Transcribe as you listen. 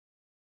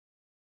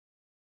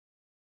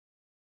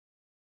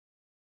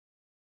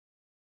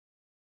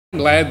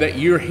Glad that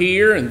you're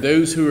here, and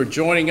those who are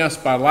joining us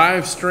by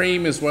live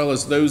stream as well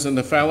as those in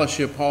the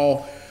fellowship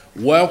hall,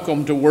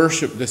 welcome to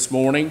worship this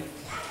morning.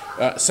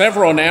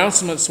 Several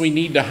announcements we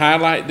need to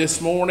highlight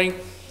this morning.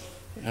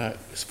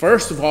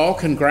 First of all,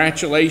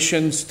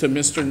 congratulations to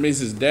Mr. and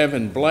Mrs.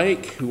 Devin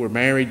Blake, who were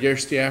married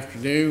yesterday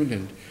afternoon,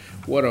 and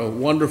what a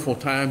wonderful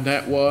time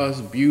that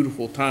was, a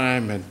beautiful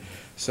time. And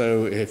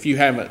so if you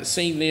haven't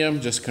seen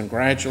them, just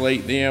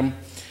congratulate them.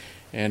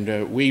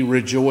 And we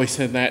rejoice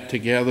in that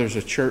together as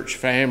a church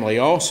family.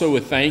 Also,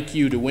 a thank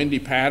you to Wendy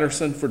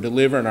Patterson for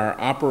delivering our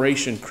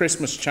Operation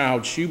Christmas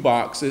Child shoe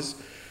boxes.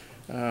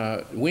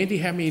 Wendy,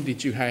 how many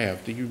did you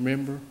have? Do you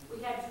remember?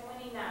 We had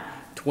 29.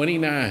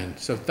 29.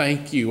 So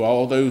thank you,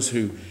 all those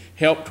who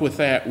helped with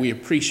that. We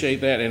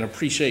appreciate that and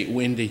appreciate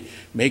Wendy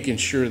making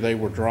sure they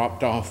were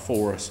dropped off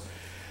for us.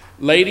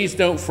 Ladies,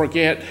 don't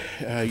forget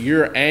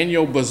your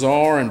annual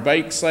bazaar and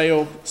bake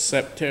sale,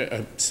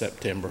 Saturday,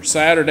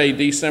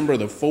 December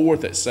the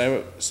 4th at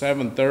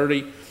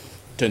 7:30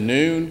 to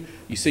noon.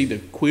 You see the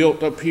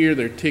quilt up here,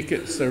 their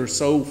tickets are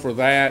sold for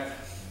that.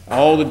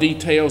 All the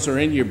details are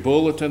in your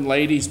bulletin.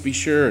 Ladies, be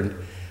sure and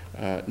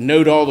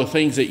note all the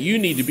things that you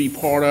need to be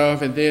part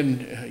of, and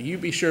then you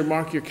be sure to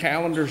mark your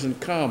calendars and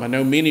come. I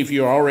know many of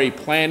you are already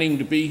planning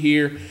to be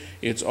here.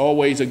 It's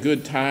always a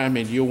good time,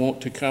 and you'll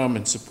want to come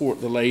and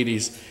support the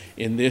ladies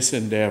in this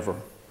endeavor.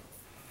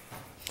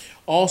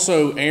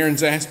 Also,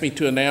 Aaron's asked me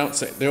to announce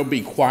that there'll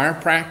be choir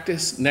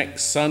practice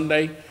next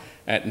Sunday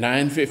at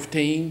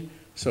 9:15.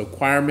 So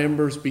choir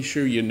members, be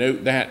sure you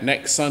note that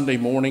next Sunday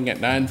morning at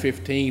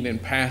 9:15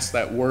 and pass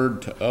that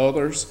word to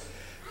others.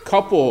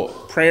 Couple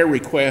prayer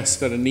requests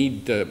that I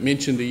need to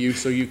mention to you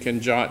so you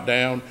can jot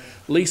down.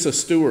 Lisa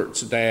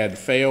Stewart's dad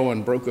fell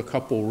and broke a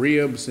couple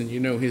ribs, and you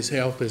know his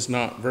health is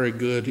not very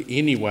good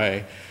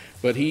anyway,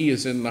 but he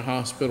is in the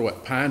hospital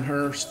at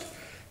Pinehurst.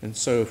 And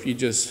so if you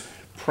just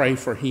pray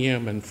for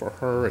him and for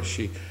her as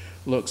she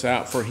looks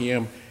out for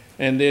him.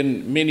 And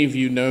then many of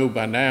you know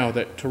by now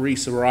that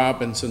Teresa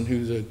Robinson,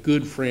 who's a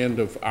good friend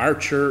of our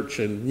church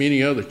and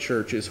many other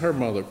churches, her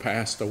mother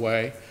passed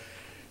away.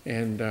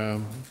 And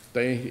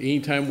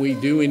anytime we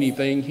do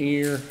anything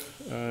here,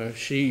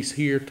 she's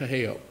here to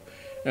help.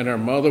 And her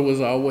mother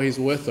was always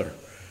with her.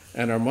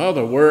 And her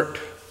mother worked.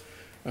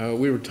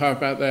 We were talking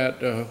about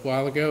that a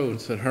while ago, and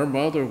said her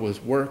mother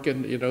was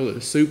working, you know,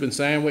 the soup and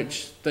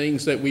sandwich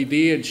things that we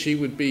did. She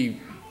would be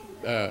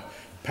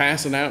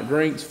passing out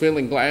drinks,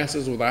 filling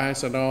glasses with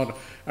ice and all.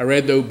 I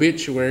read the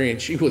obituary,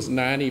 and she was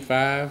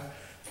 95.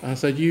 I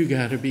said, "You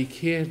got to be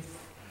kidding."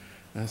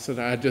 I said,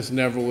 "I just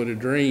never would have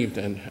dreamed."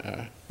 And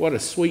what a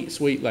sweet,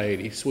 sweet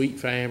lady, sweet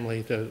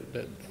family.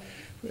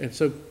 And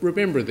so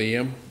remember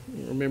them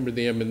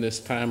in this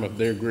time of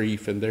their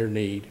grief and their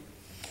need.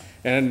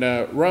 And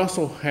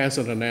Russell has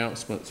an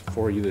announcement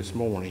for you this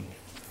morning.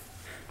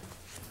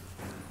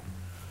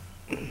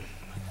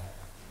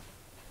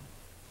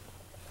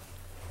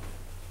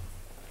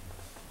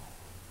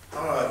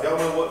 All right, y'all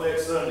know what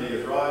next Sunday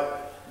is, right?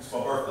 It's my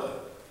birthday.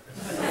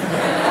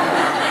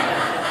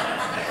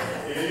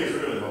 It is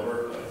really my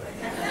birthday.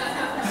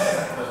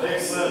 But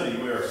next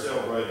Sunday we are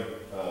celebrating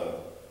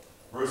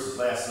Bruce's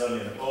last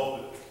Sunday in the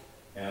pulpit,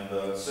 and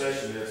the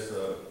session is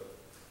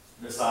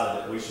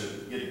decided that we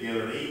should get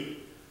together and eat.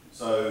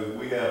 So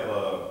we have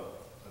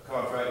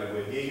contracted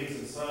with Higgins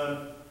and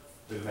Son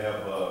to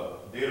have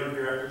dinner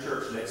here after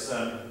church next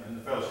Sunday in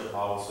the fellowship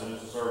hall as soon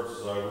as the service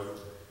is over.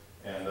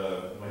 And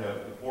we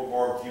have pork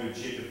barbecue and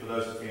chicken for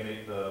those who can't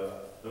eat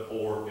the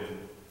pork,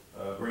 and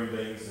green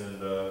beans and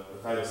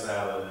potato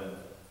salad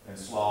and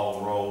slaw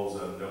and rolls,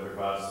 and they'll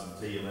provide some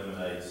tea and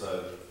lemonade.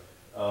 So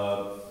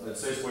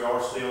since we are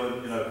still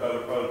in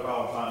COVID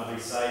protocol and trying to be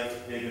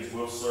safe, Higgins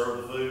will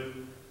serve the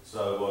food.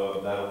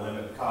 So that'll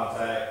limit the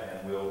contact,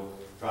 and we'll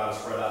try to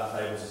spread out the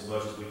tables as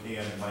much as we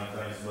can and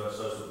maintain as much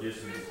social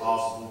distance as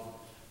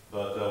possible.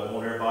 But we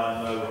want everybody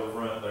to know up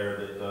front there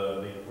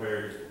that be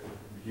prepared.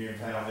 Here in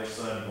town next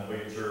Sunday, we're going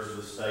to be at church, so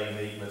let's stay and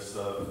eat.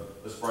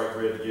 Let's break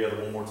bread together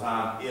one more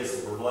time.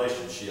 It's a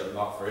relationship,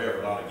 not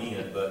forever, not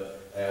again,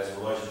 but as a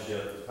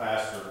relationship as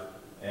pastor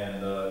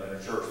and a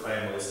church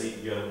family. Let's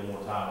eat together one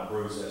more time with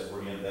Bruce as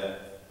we're in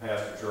that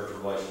pastor-church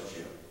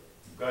relationship.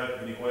 Okay,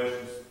 any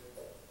questions?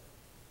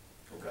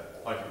 Okay,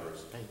 thank you,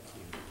 Bruce. Thank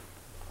you.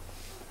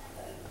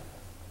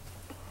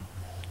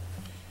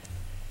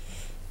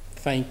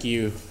 Thank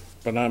you.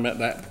 But I'm at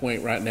that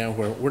point right now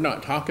where we're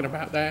not talking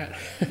about that.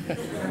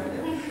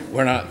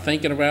 We're not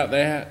thinking about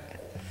that.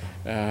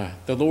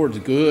 The Lord's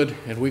good,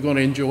 and we're going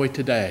to enjoy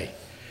today.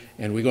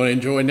 And we're going to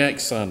enjoy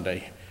next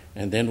Sunday.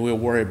 And then we'll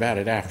worry about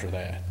it after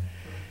that.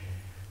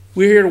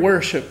 We're here to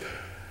worship.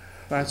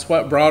 That's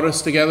what brought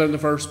us together in the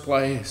first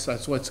place.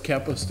 That's what's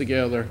kept us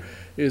together,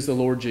 is the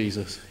Lord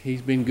Jesus.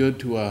 He's been good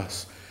to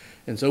us.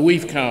 And so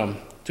we've come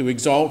to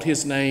exalt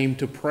his name,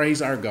 to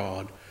praise our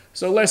God.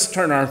 So let's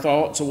turn our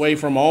thoughts away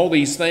from all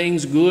these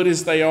things, good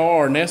as they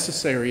are,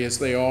 necessary as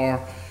they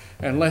are,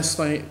 and let's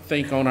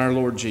think on our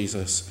Lord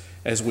Jesus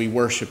as we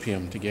worship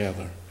him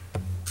together.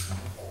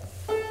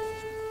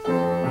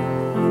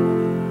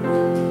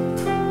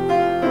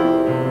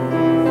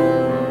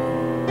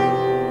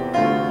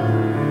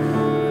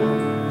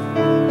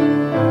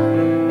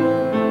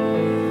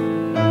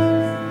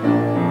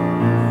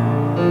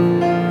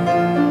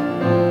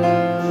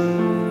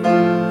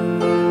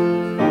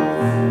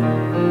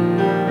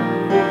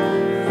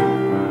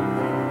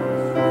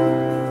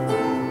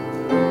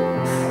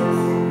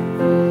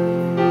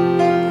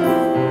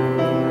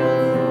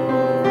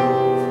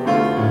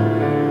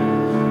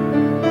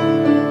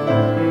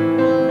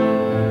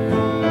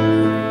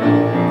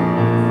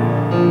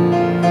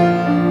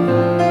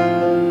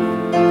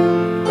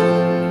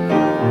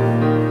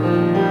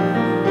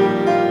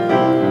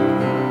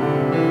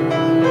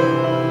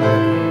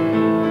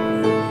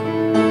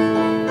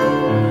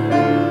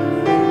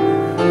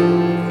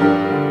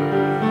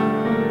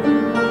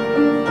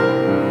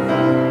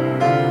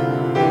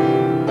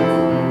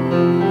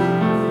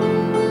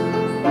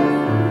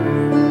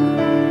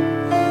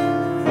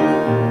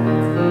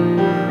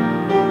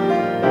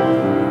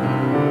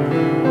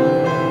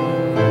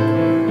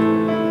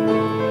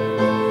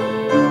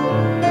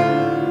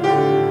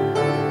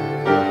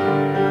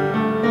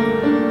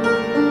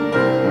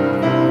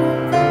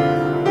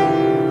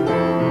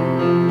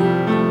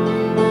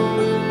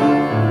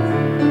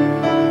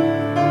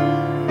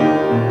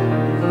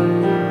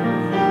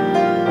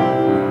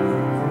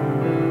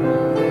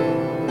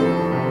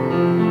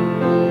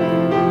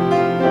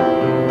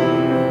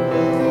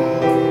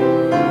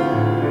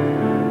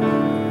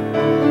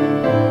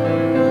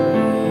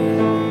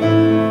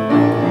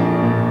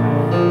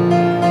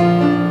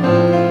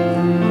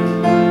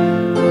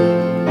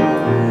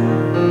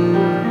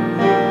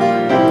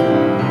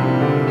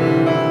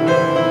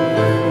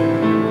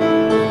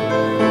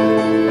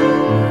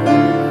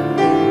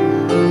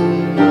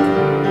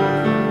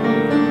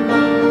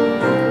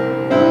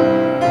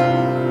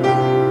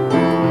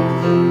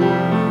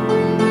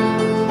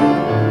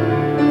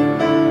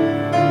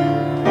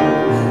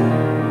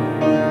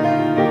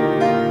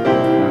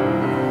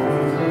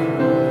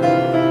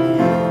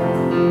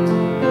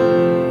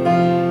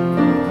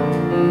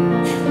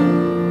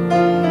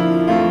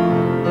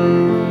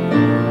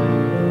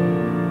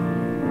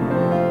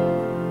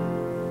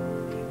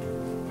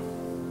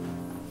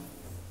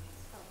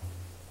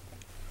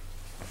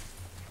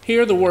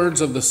 Hear the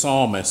words of the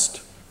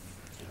psalmist.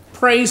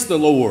 Praise the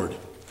Lord.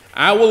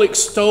 I will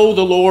extol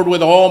the Lord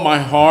with all my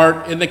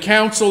heart in the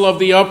council of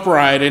the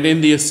upright and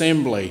in the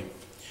assembly.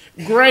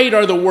 Great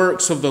are the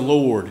works of the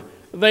Lord.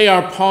 They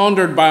are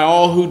pondered by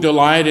all who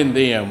delight in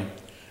them.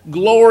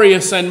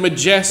 Glorious and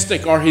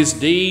majestic are his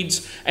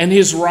deeds, and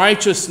his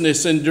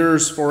righteousness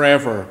endures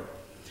forever.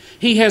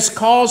 He has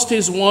caused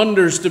his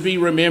wonders to be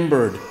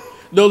remembered.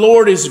 The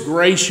Lord is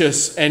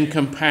gracious and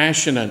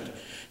compassionate.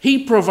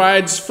 He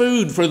provides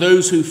food for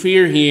those who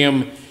fear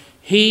him.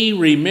 He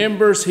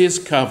remembers his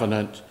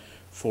covenant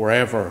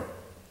forever.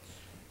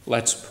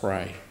 Let's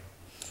pray.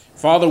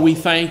 Father, we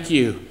thank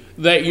you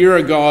that you're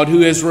a God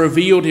who has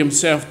revealed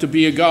himself to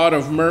be a God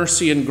of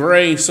mercy and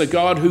grace, a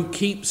God who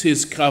keeps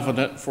his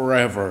covenant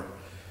forever,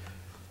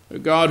 a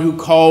God who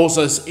calls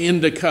us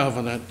into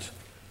covenant,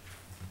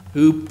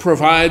 who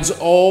provides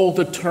all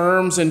the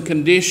terms and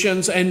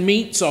conditions and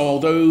meets all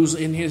those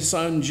in his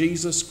Son,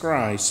 Jesus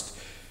Christ,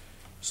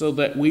 so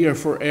that we are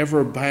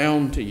forever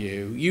bound to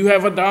you. You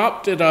have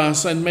adopted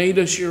us and made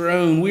us your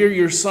own. We're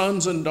your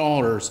sons and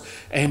daughters,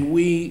 and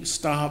we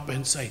stop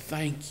and say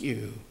thank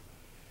you.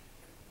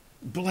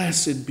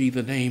 Blessed be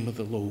the name of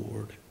the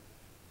Lord.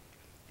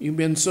 You've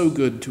been so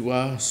good to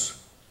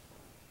us,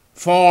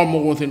 far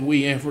more than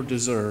we ever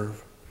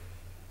deserve,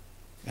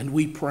 and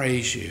we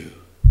praise you.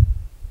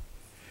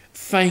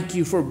 Thank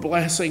you for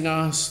blessing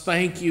us.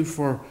 Thank you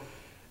for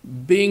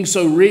being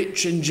so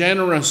rich and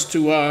generous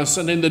to us,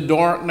 and in the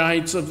dark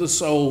nights of the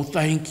soul,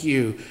 thank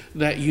you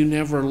that you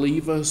never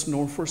leave us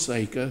nor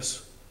forsake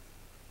us.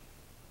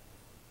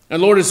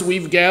 And Lord, as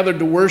we've gathered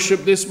to worship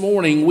this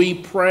morning, we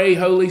pray,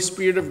 Holy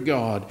Spirit of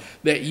God,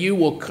 that you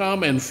will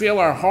come and fill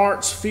our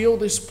hearts, fill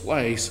this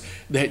place,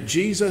 that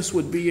Jesus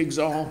would be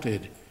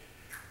exalted,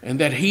 and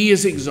that he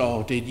is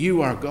exalted.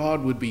 You, our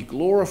God, would be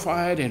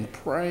glorified and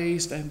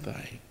praised and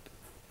thanked.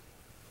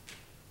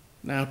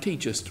 Now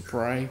teach us to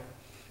pray,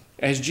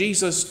 as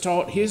Jesus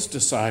taught his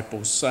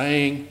disciples,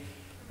 saying,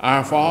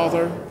 Our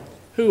Father,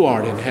 who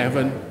art in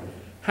heaven,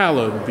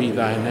 hallowed be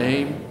thy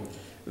name.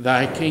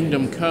 Thy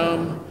kingdom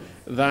come,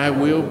 thy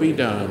will be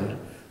done,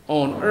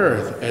 on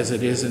earth as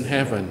it is in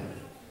heaven.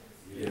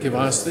 Give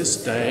us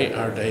this day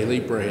our daily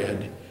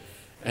bread,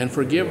 and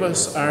forgive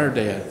us our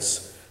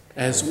debts,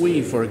 as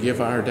we forgive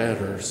our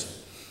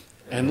debtors.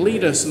 And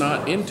lead us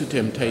not into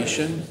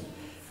temptation,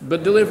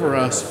 but deliver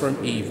us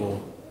from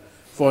evil.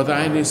 For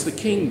thine is the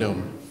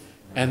kingdom,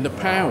 and the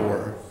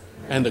power,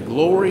 and the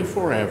glory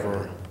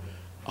forever.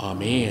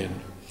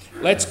 Amen.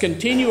 Let's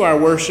continue our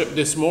worship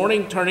this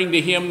morning, turning to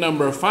hymn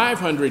number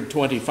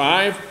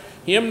 525.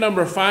 Hymn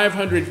number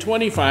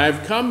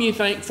 525, Come Ye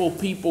Thankful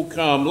People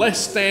Come. Let's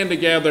stand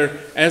together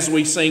as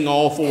we sing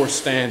all four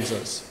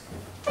stanzas.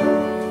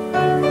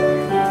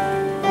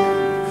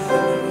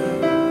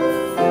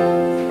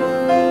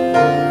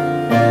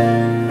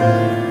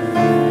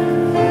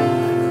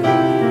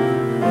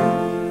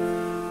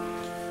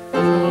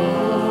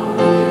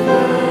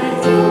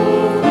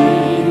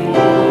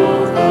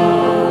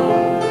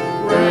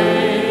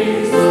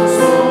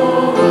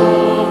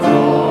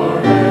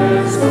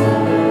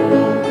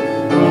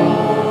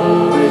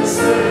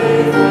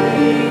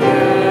 Safely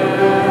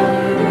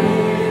gathering,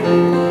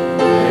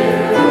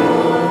 there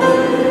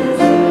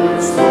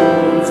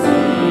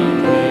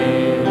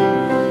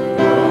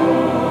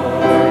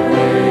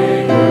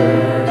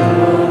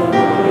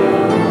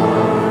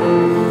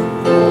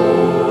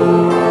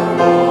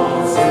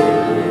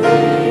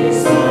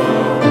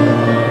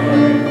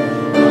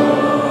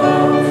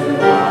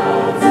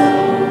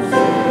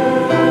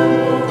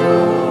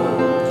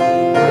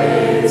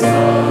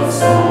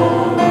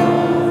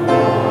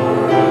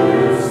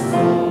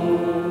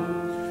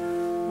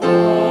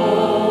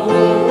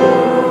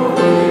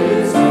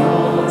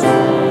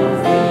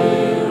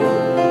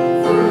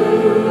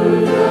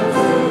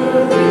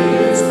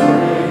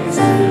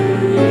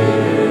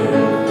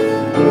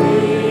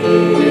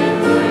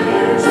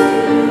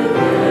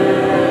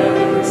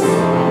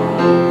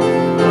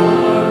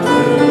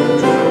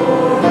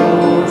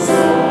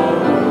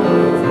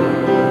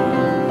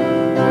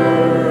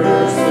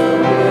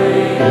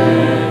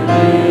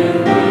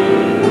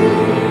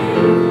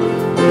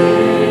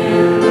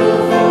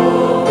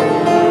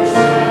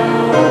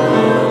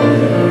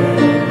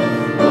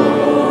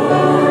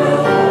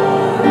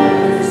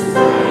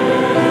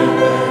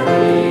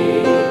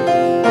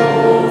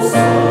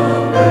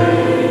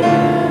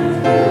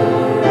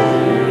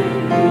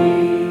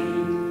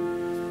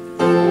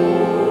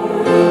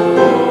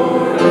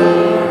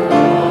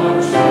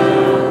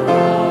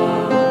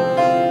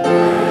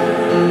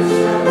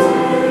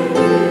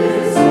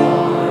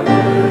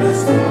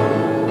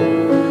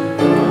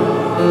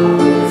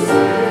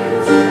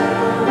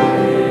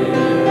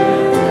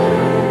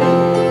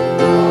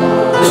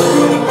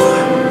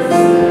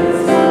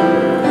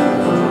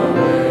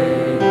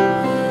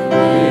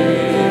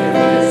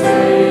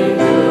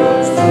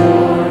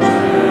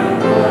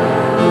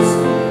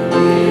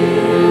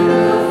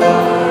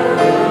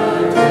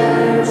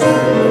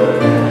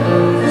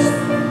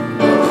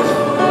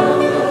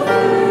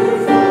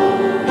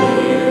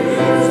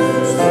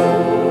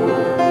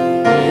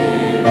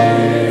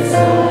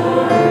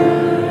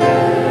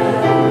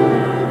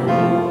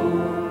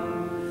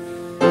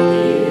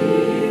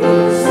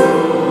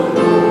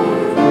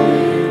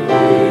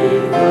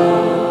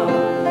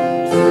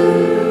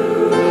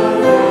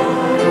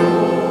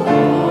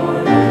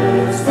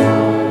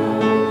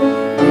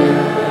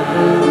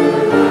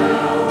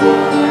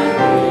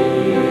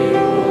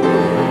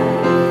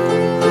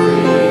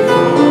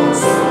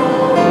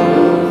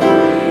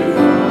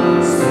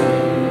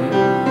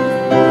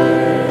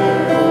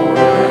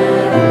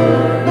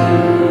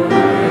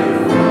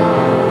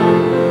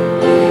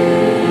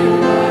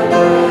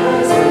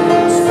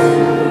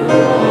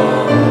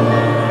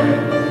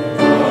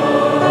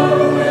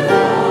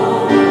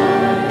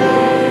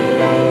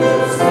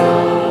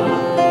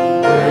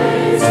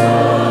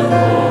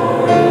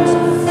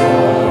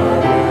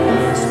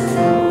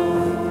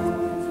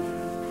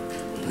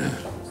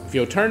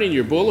you'll turn in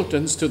your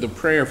bulletins to the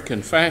prayer of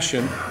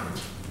confession.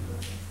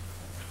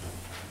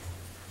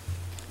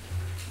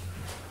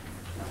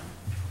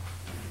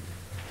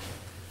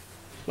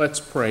 Let's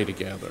pray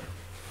together.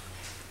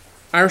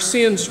 Our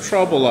sins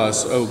trouble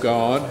us, O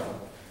God.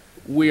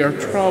 We are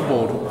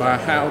troubled by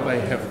how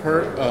they have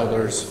hurt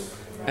others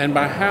and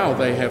by how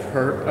they have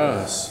hurt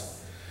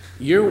us.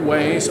 Your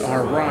ways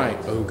are right,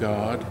 O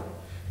God,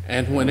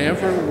 and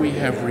whenever we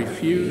have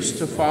refused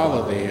to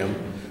follow them,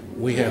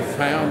 we have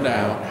found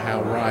out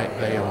how right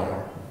they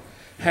are.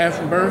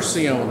 Have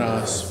mercy on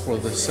us for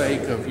the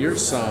sake of your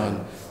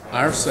Son,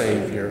 our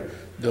Savior,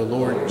 the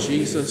Lord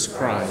Jesus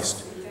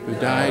Christ, who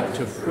died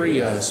to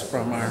free us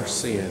from our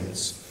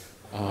sins.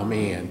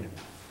 Amen.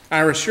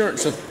 Our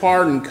assurance of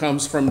pardon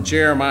comes from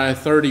Jeremiah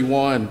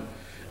 31.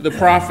 The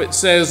prophet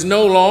says,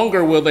 "No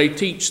longer will they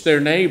teach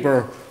their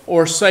neighbor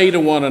or say to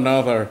one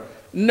another,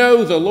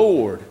 'Know the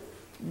Lord,'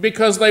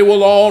 because they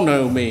will all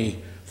know me,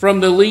 from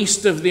the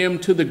least of them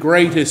to the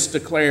greatest,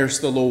 declares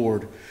the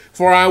Lord.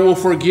 For I will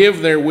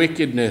forgive their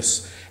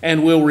wickedness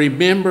and will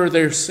remember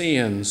their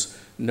sins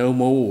no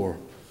more."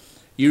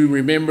 You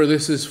remember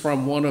this is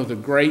from one of the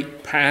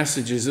great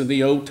passages in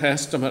the Old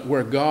Testament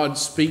where God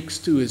speaks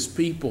to his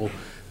people,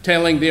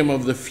 telling them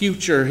of the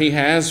future he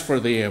has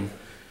for them.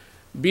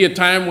 Be a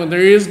time when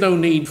there is no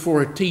need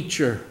for a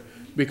teacher,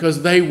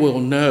 because they will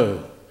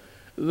know.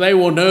 They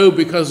will know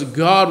because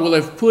God will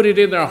have put it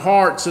in their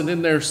hearts and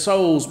in their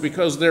souls,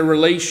 because their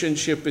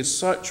relationship is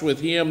such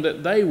with him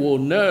that they will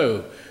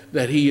know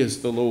that he is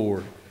the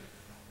Lord.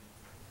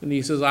 And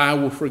he says, I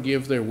will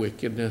forgive their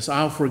wickedness.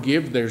 I'll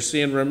forgive their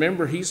sin.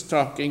 Remember, he's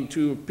talking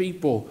to a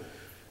people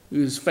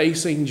who's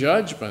facing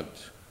judgment.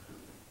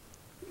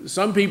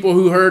 Some people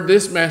who heard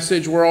this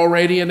message were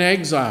already in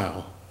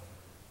exile.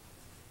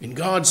 And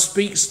God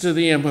speaks to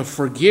them of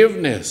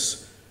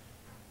forgiveness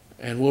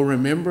and will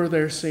remember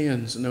their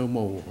sins no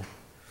more.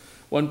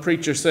 One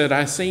preacher said,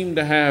 I seem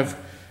to have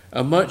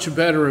a much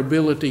better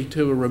ability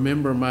to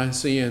remember my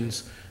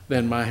sins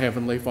than my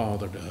Heavenly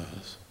Father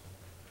does.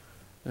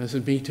 I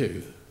said, me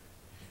too.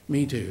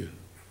 Me too.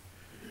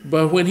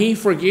 But when he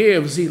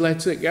forgives, he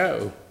lets it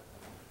go.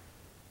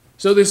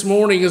 So this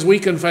morning, as we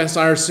confess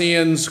our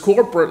sins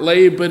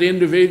corporately, but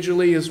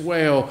individually as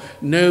well,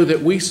 know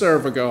that we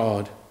serve a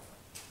God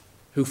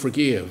who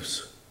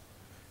forgives.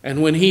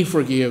 And when he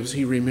forgives,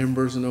 he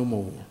remembers no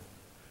more.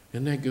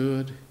 Isn't that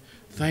good?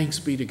 Thanks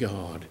be to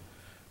God.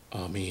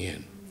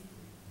 Amen.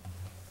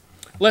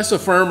 Let's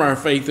affirm our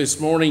faith this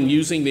morning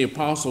using the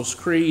Apostles'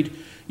 Creed.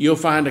 You'll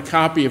find a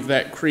copy of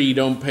that creed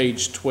on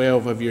page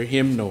 12 of your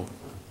hymnal.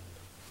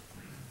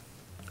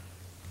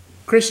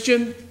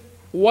 Christian,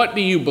 what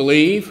do you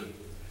believe?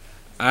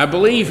 I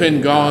believe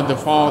in God the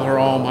Father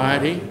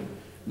Almighty,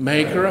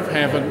 maker of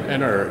heaven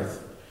and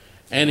earth,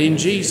 and in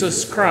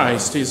Jesus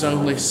Christ, his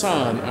only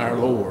Son, our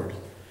Lord,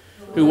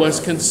 who was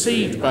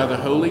conceived by the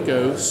Holy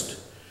Ghost,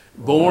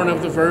 born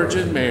of the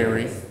Virgin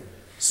Mary,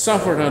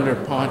 suffered under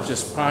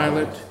Pontius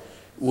Pilate,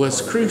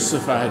 was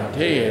crucified,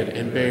 dead,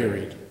 and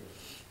buried.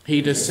 He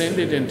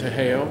descended into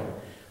hell.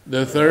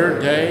 The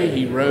third day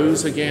he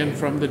rose again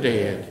from the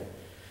dead.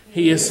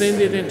 He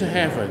ascended into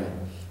heaven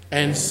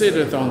and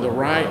sitteth on the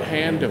right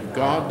hand of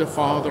God the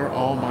Father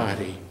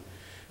Almighty.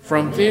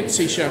 From thence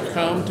he shall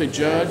come to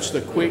judge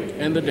the quick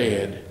and the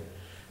dead.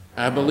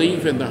 I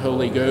believe in the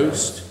Holy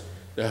Ghost,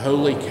 the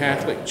Holy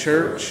Catholic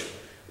Church,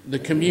 the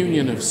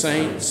communion of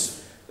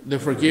saints, the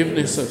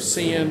forgiveness of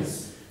sin,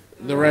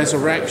 the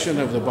resurrection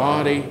of the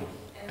body,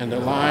 and the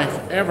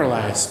life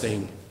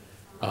everlasting.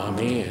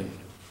 Amen.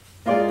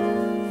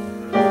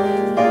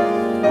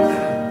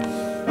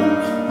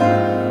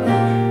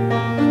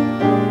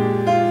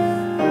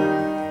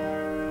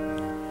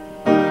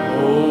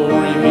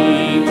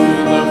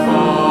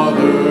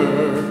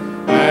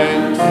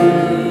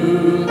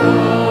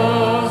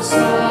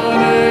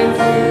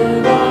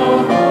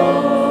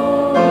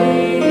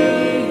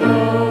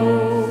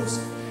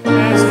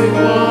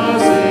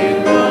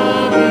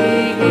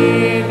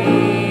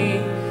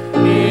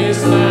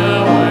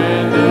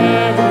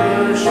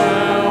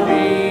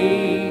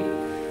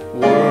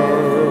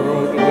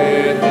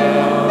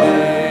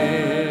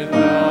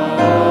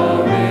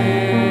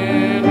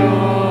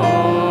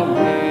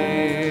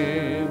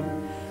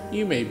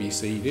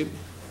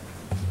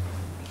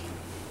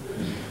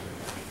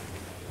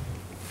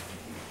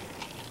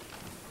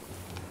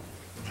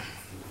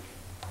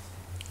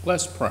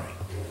 Let's pray.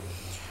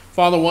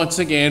 Father, once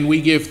again, we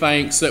give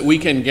thanks that we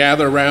can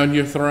gather around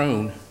your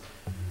throne.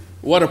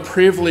 What a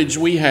privilege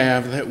we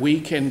have that we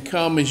can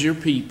come as your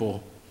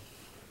people,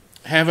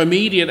 have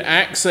immediate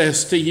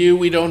access to you.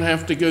 We don't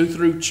have to go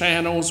through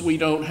channels. We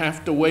don't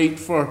have to wait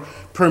for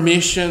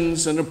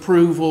permissions and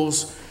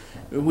approvals.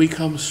 We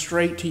come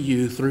straight to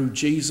you through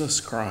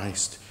Jesus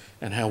Christ,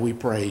 and how we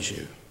praise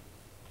you.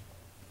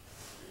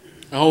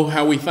 Oh,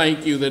 how we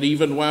thank you that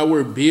even while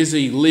we're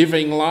busy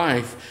living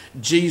life,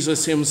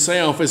 Jesus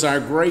himself is our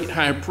great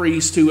high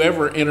priest who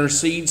ever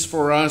intercedes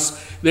for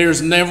us.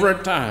 There's never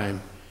a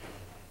time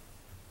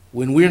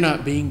when we're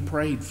not being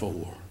prayed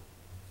for,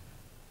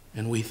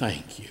 and we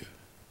thank you.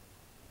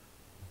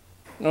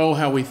 Oh,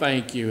 how we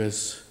thank you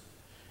as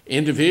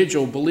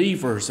individual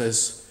believers,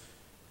 as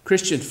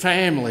Christian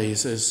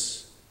families,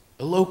 as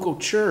a local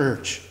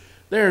church.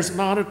 There's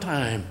not a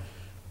time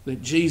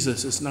that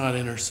Jesus is not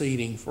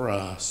interceding for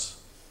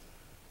us.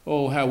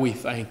 Oh, how we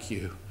thank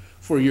you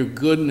for your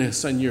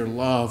goodness and your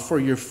love, for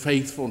your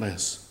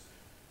faithfulness.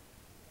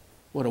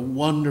 What a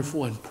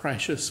wonderful and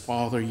precious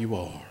Father you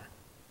are.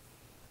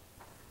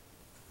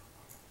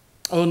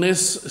 On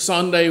this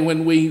Sunday,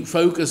 when we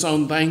focus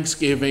on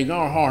Thanksgiving,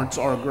 our hearts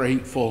are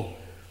grateful.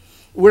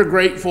 We're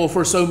grateful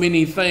for so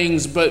many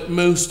things, but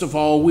most of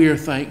all, we are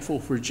thankful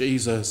for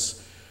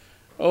Jesus.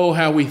 Oh,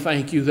 how we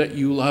thank you that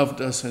you loved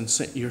us and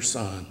sent your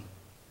Son.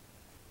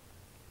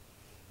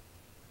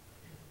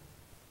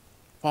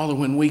 Father,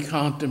 when we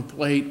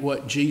contemplate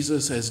what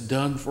Jesus has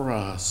done for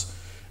us,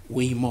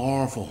 we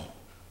marvel.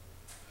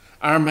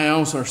 Our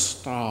mouths are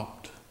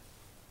stopped.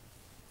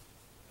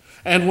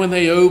 And when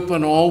they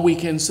open, all we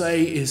can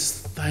say is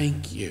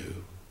thank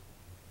you.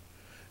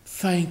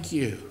 Thank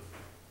you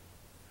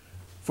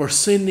for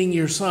sending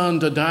your Son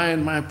to die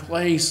in my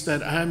place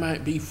that I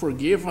might be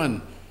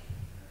forgiven,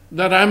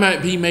 that I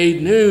might be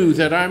made new,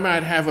 that I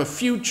might have a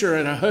future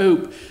and a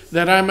hope,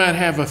 that I might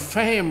have a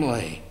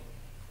family.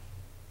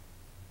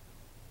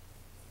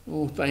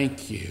 Oh,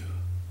 thank you.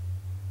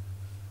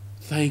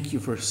 Thank you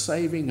for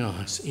saving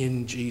us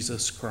in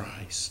Jesus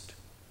Christ.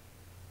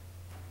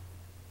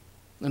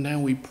 And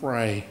now we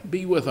pray,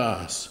 be with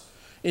us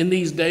in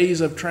these days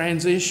of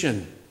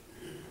transition.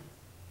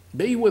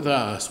 Be with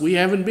us. We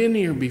haven't been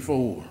here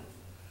before.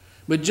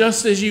 But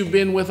just as you've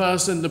been with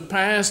us in the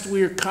past,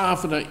 we are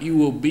confident you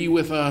will be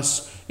with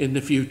us in the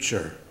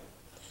future.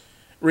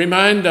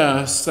 Remind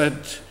us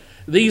that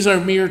these are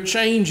mere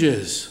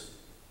changes.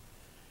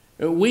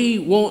 We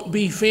won't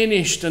be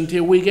finished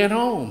until we get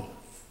home.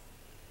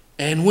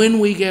 And when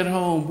we get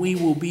home, we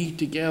will be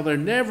together,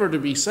 never to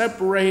be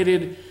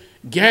separated,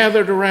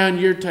 gathered around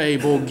your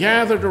table,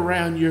 gathered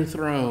around your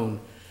throne,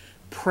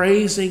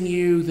 praising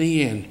you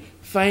then,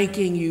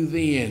 thanking you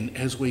then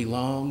as we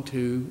long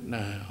to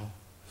now.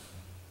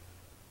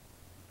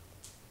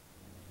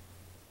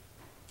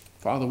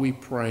 Father, we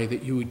pray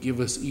that you would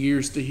give us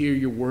ears to hear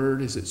your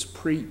word as it's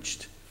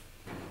preached.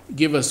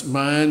 Give us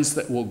minds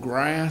that will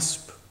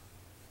grasp,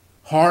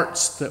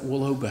 hearts that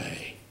will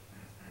obey.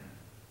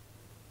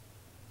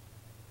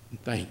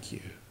 And thank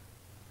you.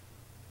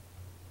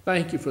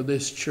 Thank you for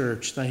this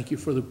church. Thank you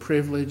for the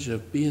privilege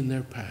of being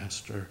their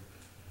pastor.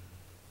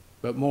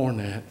 But more than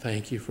that,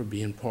 thank you for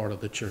being part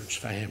of the church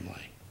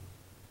family.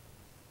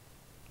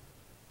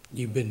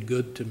 You've been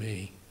good to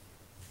me.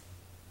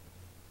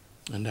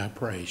 And I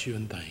praise you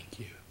and thank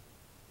you.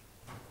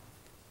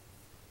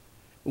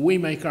 We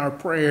make our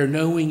prayer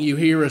knowing you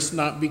hear us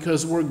not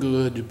because we're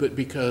good, but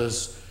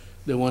because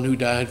the one who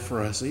died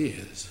for us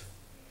is,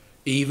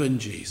 even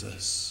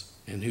Jesus,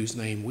 in whose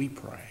name we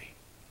pray.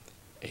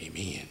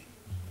 Amen.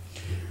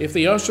 If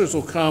the ushers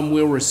will come,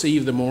 we'll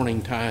receive the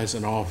morning tithes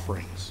and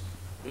offerings.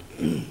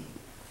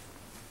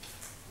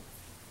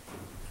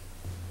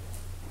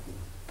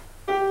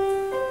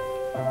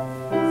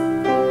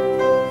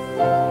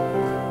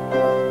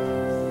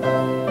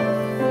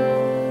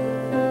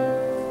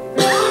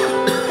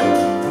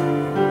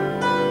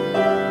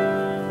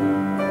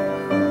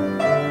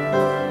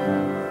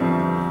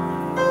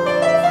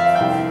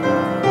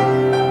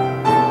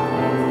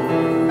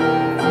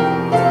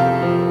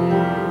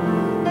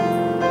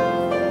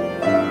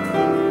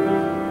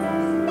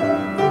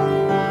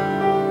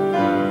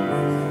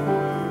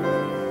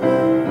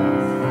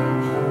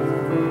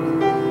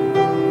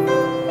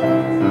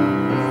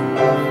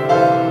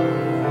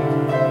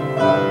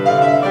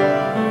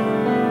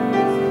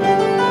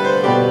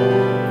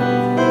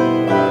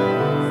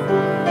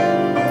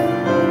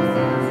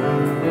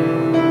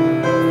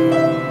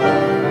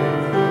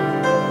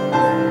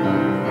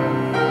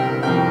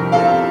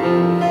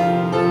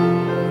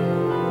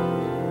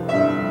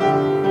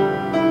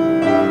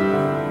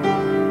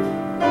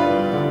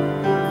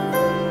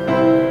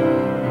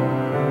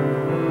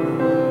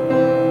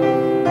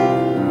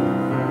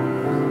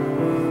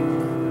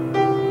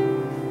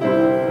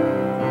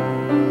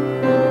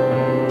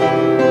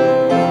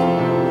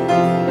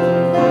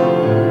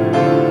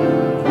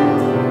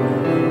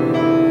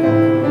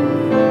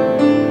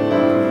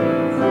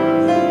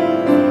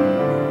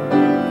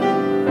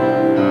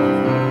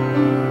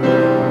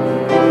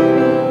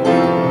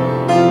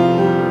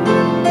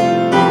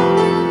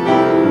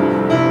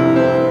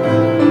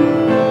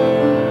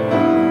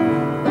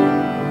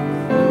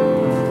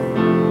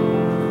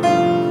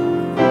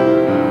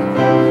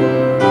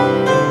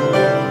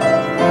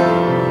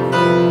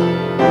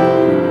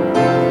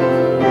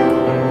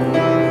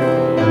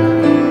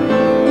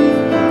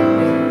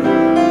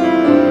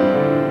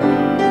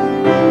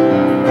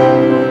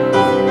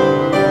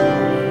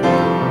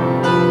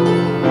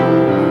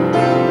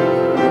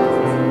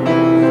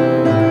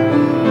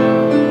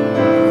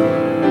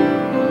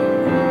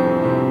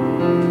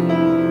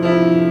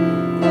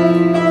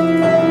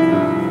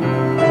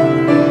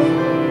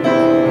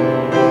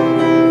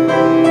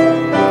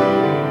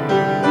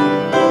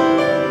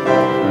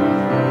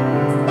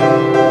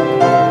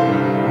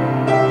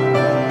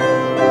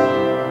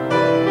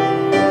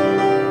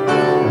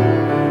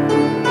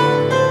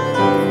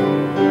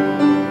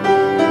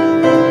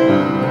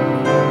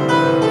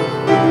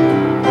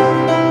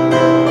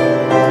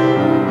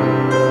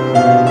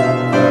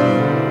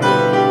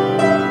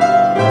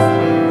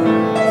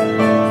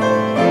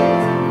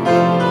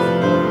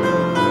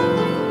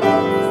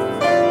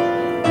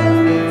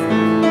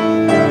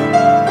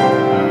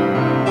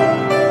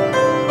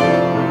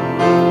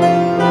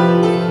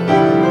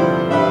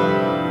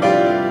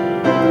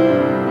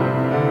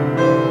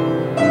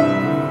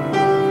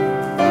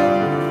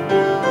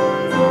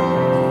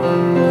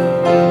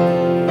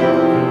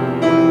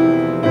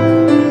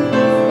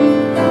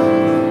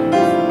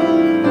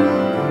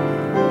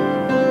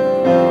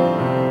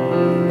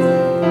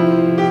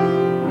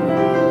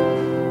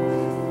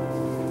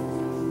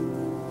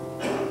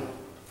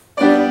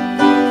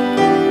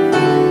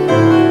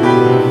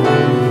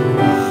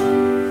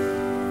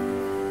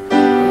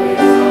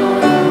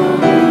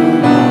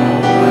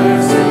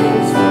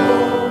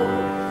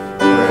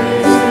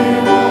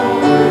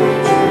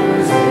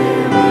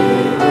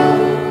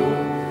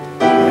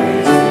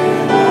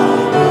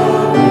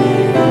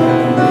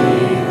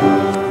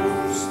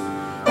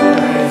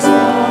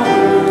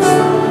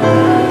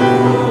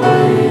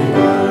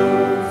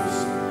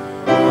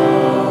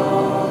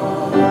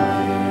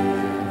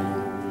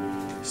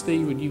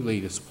 Steve, would you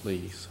lead us,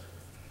 please?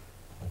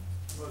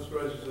 Most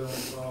gracious Heavenly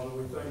Father,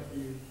 we thank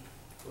you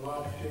for the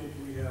opportunity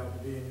we have to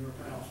be in your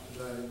house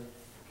today,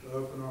 to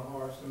open our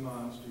hearts and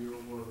minds to your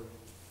word.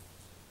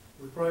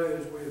 We pray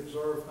that as we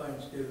observe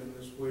Thanksgiving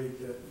this week,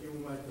 that you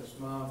will make us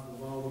mindful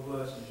of all the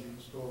blessings you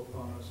bestow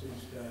upon us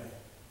each day.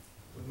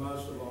 But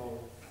most of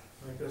all,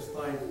 make us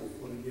thankful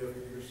for the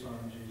gift of your Son,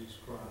 Jesus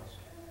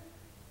Christ.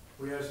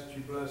 We ask that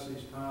you bless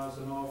these tithes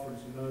and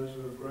offerings and those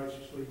who have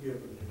graciously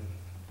given them.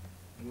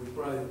 And we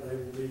pray that they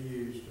will be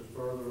used to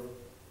further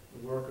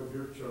the work of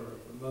your church,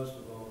 but most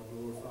of all, to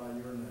glorify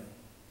your name.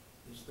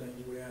 These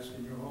things we ask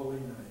in your holy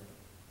name.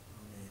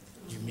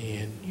 Amen.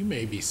 Amen. You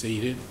may be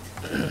seated.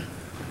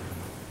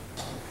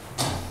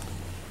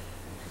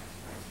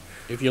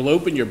 If you'll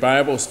open your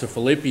Bibles to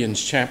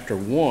Philippians chapter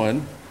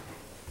 1,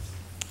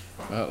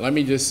 let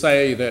me just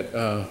say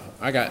that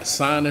I got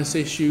sinus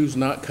issues,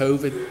 not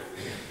COVID.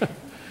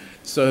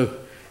 So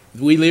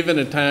we live in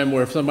a time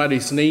where if somebody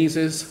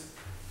sneezes,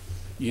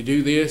 you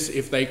do this.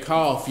 If they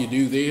cough, you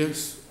do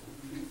this.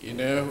 You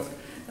know,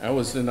 I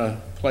was in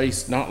a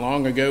place not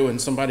long ago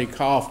and somebody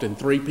coughed and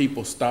 3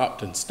 people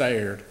stopped and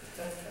stared.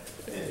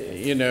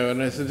 You know,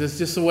 and it's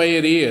just the way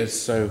it is.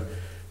 So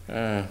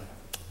I'm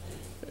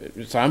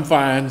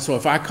fine. So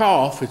if I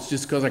cough, it's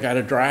just because I got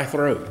a dry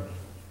throat.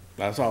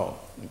 That's all,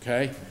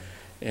 okay?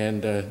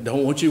 And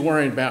don't want you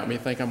worrying about me.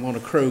 Think I'm going to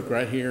croak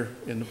right here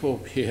in the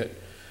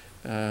pulpit.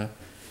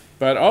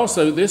 But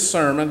also, this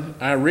sermon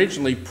I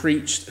originally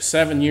preached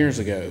 7 years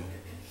ago.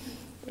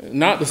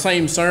 Not the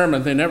same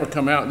sermon. They never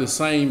come out the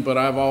same, but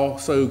I've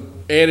also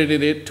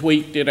edited it,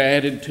 tweaked it,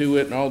 added to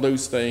it, and all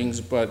those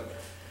things. But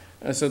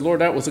I said,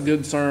 Lord, that was a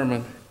good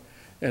sermon.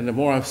 And the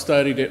more I've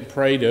studied it and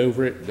prayed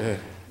over it, I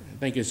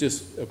think it's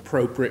just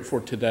appropriate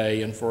for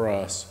today and for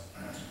us.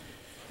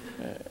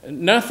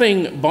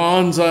 Nothing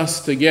bonds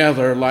us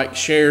together like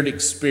shared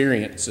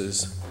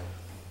experiences.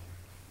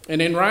 And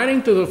in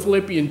writing to the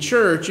Philippian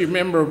church, you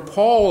remember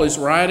Paul is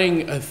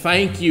writing a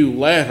thank you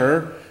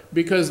letter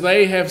because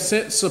they have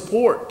sent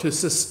support to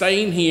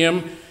sustain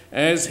him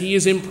as he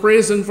is in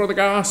prison for the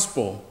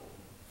gospel.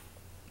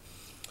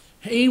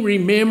 He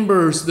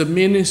remembers the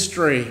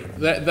ministry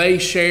that they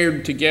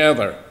shared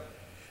together.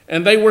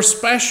 And they were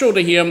special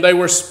to him. They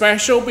were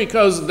special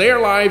because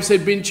their lives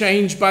had been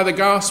changed by the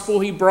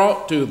gospel he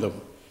brought to them.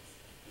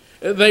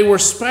 They were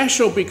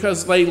special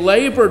because they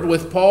labored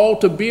with Paul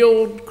to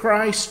build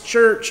Christ's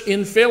church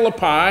in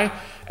Philippi,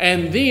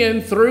 and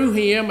then through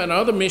him and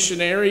other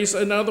missionaries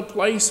in other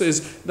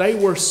places, they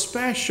were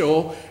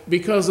special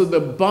because of the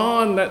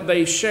bond that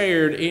they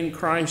shared in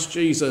Christ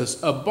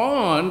Jesus, a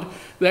bond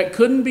that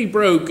couldn't be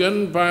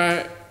broken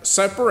by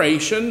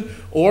separation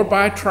or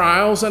by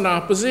trials and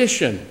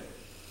opposition.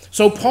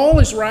 So Paul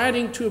is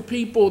writing to a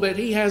people that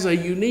he has a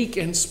unique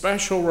and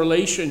special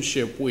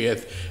relationship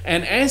with.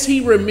 And as he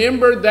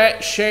remembered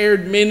that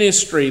shared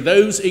ministry,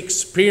 those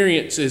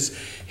experiences,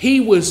 he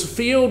was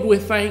filled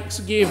with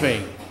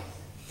thanksgiving.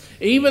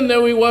 Even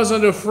though he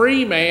wasn't a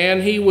free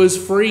man, he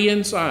was free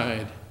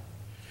inside.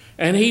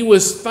 And he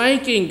was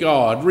thanking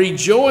God,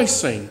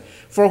 rejoicing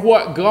for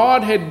what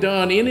God had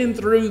done in and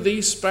through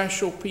these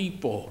special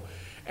people.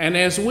 And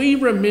as we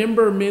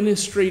remember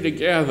ministry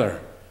together,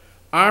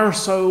 our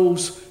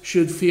souls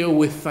should fill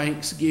with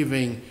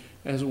thanksgiving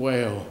as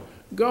well.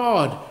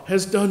 God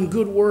has done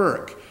good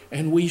work,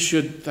 and we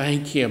should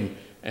thank him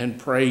and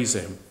praise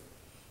him.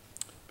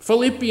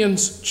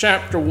 Philippians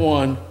chapter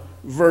 1,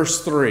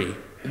 verse 3.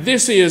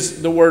 This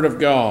is the word of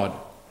God.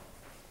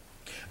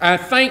 I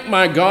thank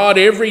my God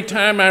every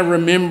time I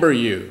remember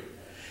you.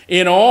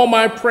 In all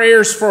my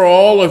prayers for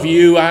all of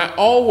you, I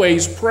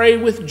always pray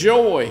with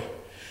joy,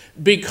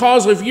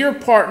 because of your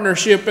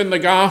partnership in the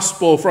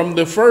gospel from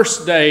the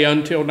first day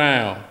until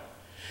now,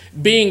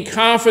 being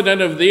confident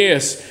of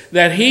this,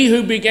 that he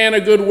who began a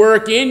good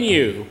work in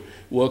you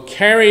will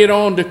carry it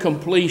on to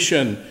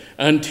completion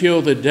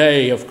until the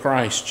day of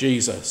Christ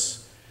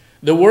Jesus.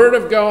 The word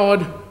of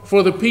God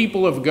for the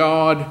people of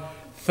God.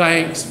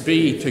 Thanks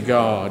be to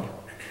God.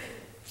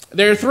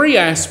 There are 3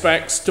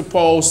 aspects to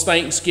Paul's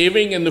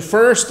thanksgiving, and the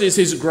first is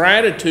his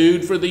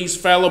gratitude for these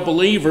fellow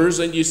believers,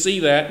 and you see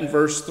that in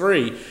verse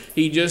 3.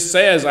 He just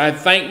says, I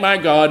thank my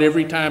God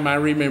every time I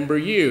remember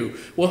you.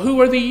 Well, who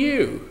are the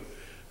you?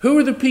 Who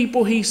are the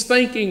people he's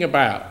thinking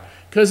about?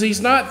 Because he's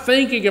not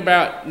thinking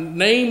about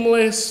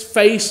nameless,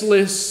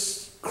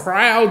 faceless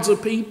crowds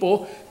of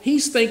people.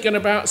 He's thinking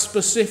about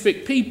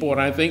specific people,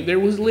 and I think there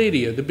was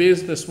Lydia, the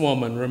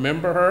businesswoman.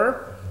 Remember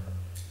her?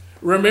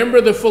 Remember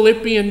the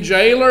Philippian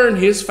jailer and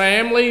his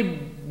family?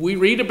 We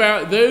read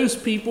about those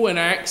people in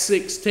Acts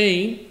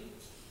 16.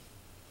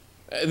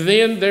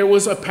 Then there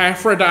was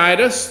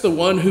Epaphroditus, the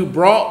one who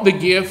brought the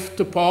gift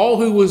to Paul,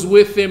 who was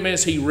with him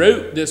as he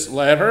wrote this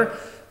letter.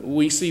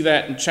 We see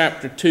that in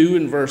chapter 2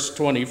 and verse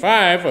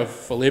 25 of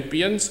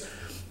Philippians.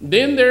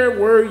 Then there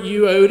were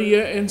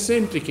Euodia and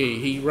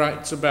Syntyche. He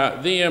writes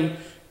about them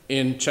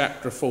in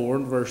chapter 4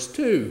 and verse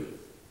 2.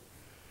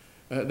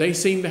 They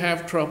seem to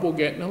have trouble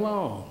getting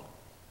along.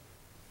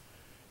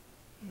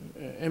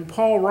 And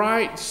Paul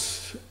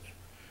writes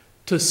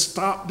to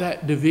stop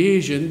that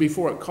division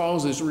before it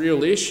causes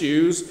real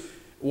issues.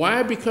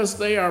 Why? Because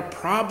they are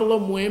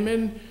problem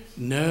women?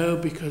 No,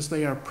 because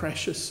they are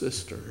precious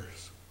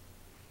sisters.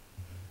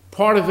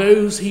 Part of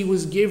those he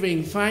was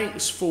giving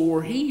thanks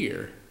for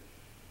here,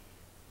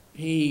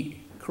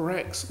 he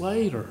corrects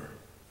later.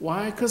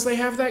 Why? Because they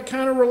have that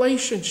kind of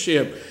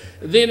relationship.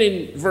 Then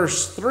in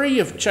verse 3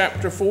 of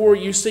chapter 4,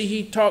 you see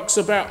he talks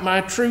about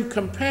my true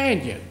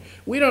companion.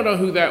 We don't know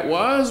who that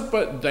was,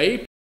 but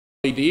they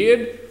probably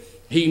did.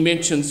 He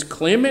mentions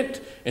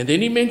Clement, and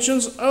then he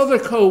mentions other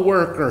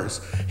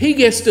co-workers. He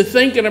gets to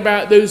thinking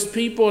about those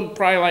people, and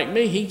probably like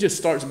me, he just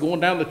starts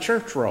going down the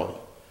church roll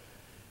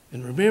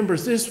and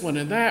remembers this one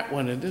and that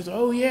one, and this,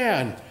 oh yeah.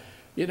 And,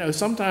 you know,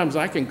 sometimes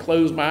I can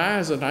close my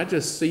eyes and I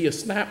just see a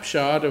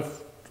snapshot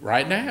of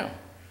right now.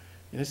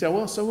 And I say,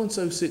 well,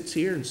 so-and-so sits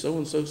here and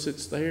so-and-so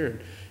sits there.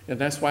 And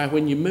that's why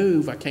when you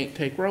move, I can't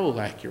take roll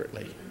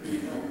accurately.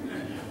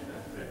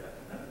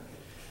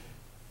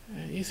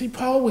 You see,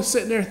 Paul was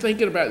sitting there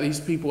thinking about these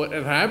people,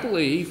 and I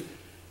believe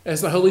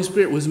as the Holy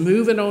Spirit was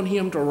moving on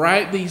him to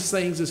write these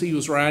things as he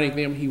was writing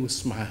them, he was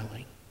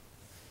smiling.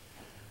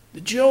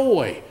 The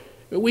joy.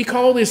 We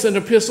call this an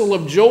epistle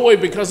of joy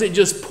because it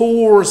just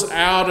pours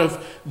out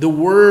of the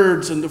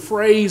words and the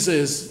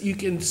phrases. You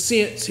can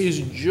sense his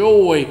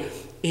joy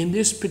in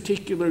this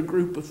particular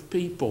group of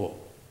people,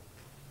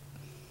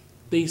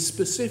 these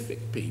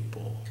specific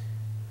people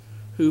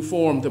who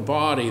formed the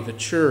body, the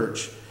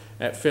church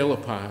at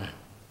Philippi.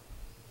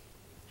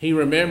 He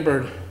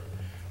remembered,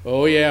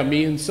 oh yeah,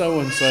 me and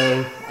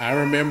so-and-so, I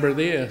remember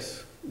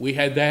this. We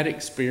had that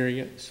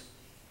experience.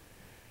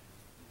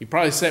 He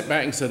probably sat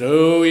back and said,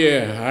 oh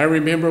yeah, I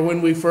remember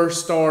when we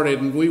first started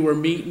and we were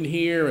meeting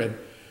here,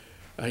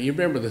 and you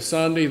remember the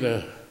Sunday,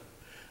 the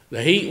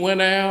heat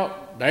went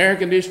out, the air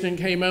conditioning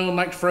came on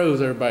like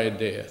froze everybody to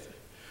death.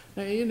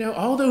 Now, you know,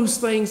 all those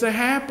things that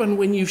happen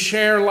when you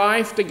share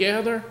life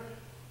together.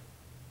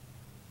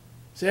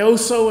 Say, oh,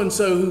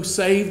 so-and-so who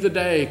saved the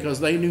day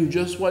because they knew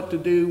just what to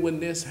do when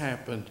this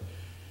happened.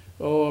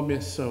 Oh, I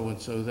miss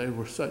so-and-so. They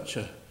were such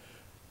a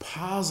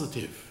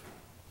positive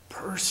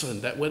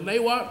person that when they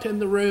walked in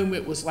the room,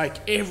 it was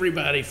like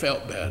everybody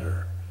felt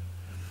better.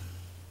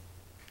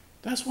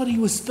 That's what he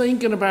was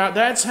thinking about.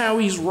 That's how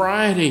he's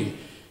writing.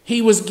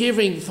 He was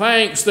giving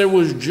thanks. There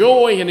was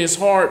joy in his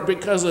heart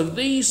because of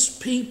these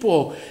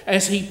people.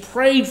 As he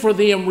prayed for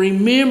them,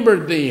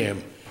 remembered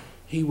them,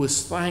 he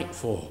was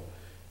thankful.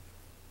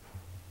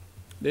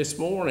 This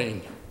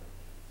morning,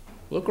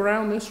 look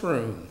around this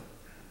room.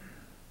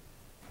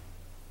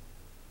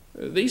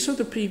 These are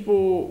the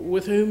people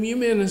with whom you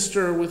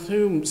minister, with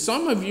whom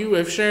some of you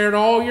have shared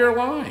all your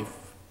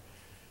life.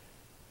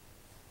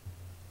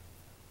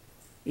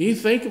 You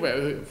think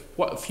about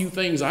what few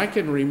things I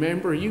can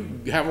remember.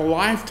 You have a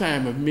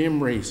lifetime of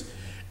memories.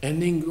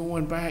 And then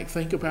going back,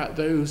 think about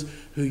those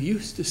who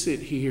used to sit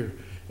here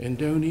and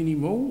don't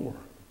anymore.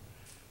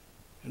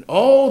 And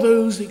all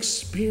those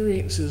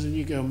experiences, and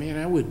you go, man,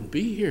 I wouldn't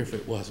be here if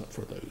it wasn't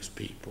for those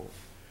people.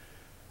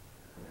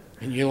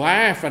 And you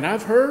laugh, and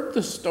I've heard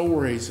the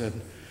stories, and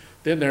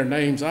then their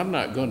names I'm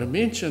not going to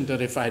mention,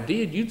 that if I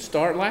did, you'd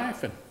start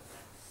laughing.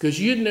 Because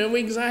you'd know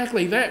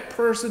exactly that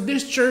person.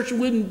 This church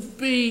wouldn't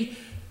be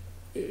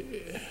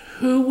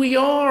who we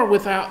are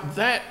without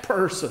that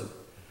person.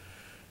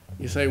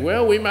 You say,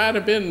 well, we might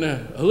have been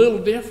a little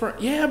different.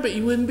 Yeah, but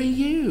you wouldn't be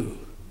you.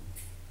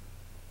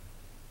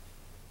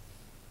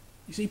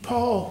 You see,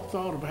 Paul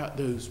thought about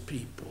those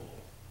people.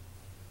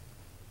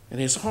 And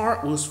his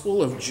heart was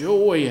full of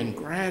joy and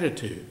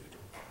gratitude.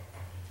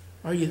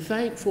 Are you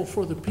thankful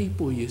for the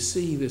people you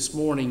see this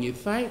morning? You're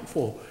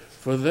thankful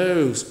for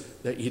those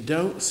that you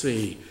don't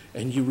see.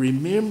 And you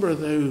remember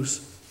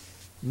those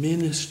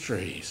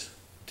ministries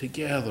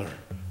together,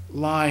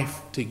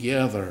 life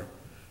together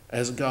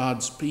as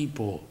God's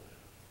people.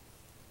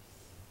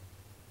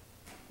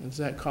 Does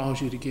that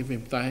cause you to give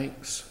him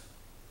thanks?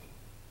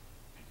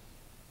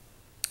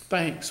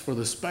 Thanks for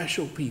the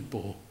special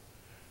people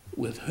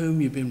with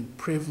whom you've been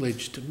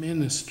privileged to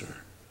minister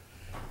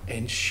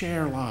and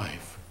share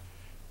life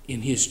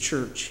in his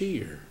church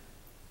here.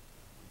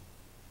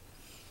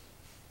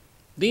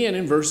 Then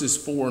in verses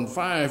 4 and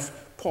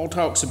 5, Paul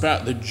talks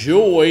about the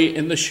joy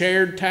in the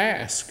shared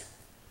task.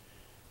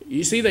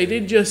 You see, they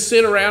didn't just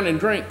sit around and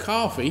drink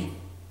coffee.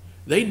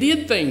 They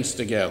did things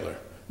together.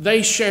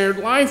 They shared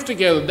life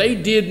together. They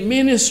did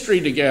ministry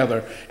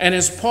together. And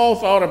as Paul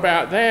thought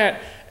about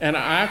that, and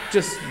I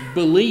just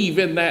believe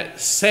in that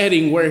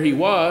setting where he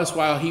was,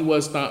 while he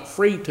was not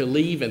free to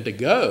leave and to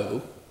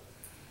go,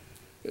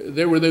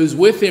 there were those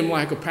with him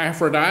like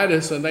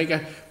Epaphroditus, and they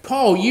got,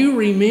 Paul, you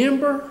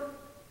remember?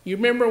 You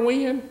remember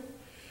when?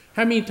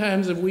 How many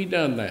times have we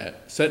done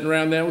that? Sitting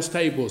around those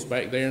tables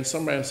back there, and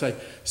somebody will say,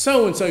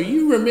 so-and-so,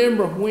 you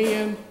remember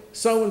when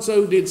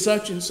so-and-so did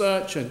such and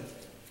such? And,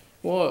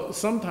 well,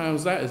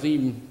 sometimes that is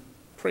even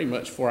pretty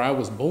much before I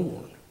was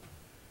born.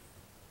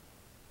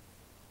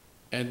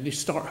 And you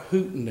start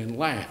hooting and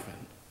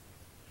laughing.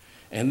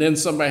 And then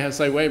somebody has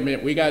to say, wait a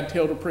minute, we got to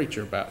tell the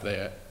preacher about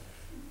that.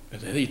 And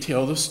then he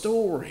tell the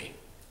story.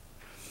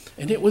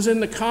 And it was in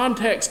the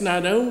context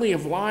not only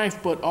of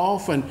life, but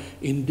often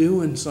in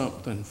doing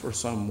something for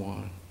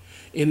someone.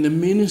 In the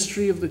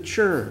ministry of the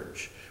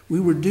church, we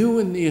were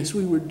doing this,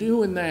 we were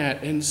doing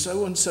that, and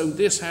so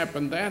this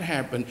happened, that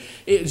happened.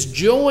 It's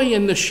joy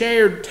in the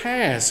shared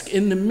task,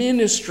 in the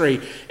ministry.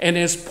 And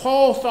as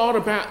Paul thought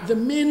about the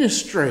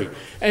ministry,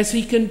 as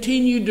he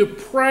continued to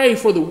pray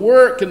for the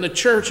work in the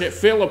church at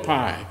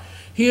Philippi,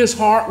 his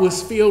heart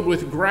was filled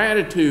with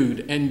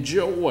gratitude and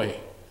joy.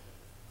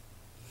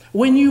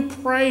 When you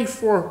pray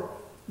for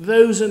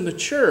those in the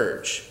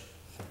church,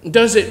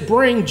 does it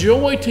bring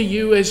joy to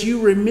you as you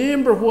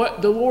remember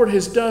what the Lord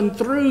has done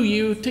through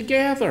you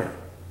together?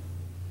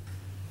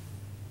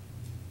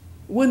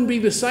 It wouldn't be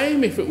the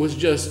same if it was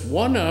just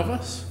one of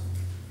us.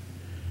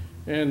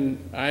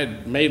 And I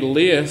had made a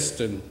list,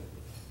 and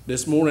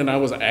this morning I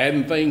was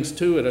adding things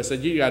to it. I said,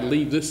 you got to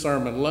leave this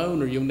sermon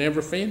alone or you'll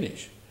never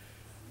finish.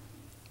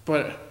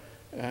 But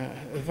I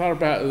thought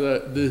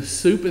about the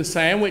soup and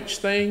sandwich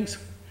things.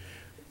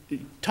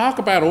 Talk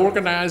about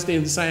organized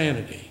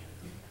insanity.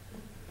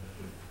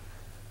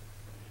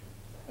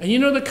 And you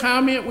know the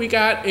comment we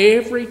got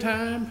every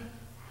time?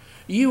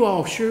 You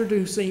all sure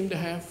do seem to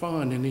have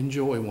fun and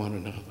enjoy one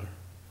another.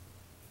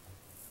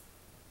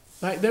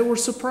 Like they were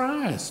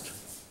surprised.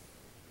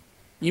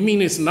 You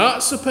mean it's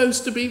not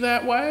supposed to be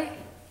that way?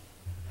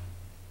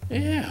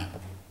 Yeah.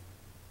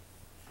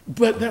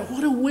 But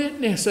what a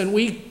witness. And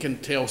we can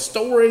tell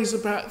stories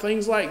about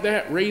things like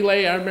that.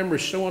 Relay, I remember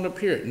showing up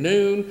here at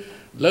noon,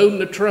 loading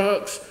the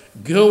trucks,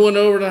 going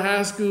over to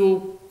high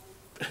school.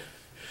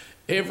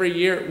 Every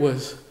year it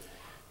was,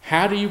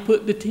 how do you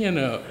put the tent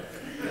up?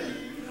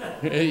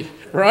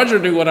 Roger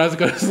knew what I was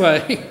going to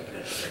say.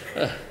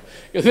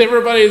 Because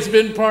everybody that's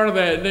been part of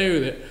that knew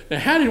that. Now,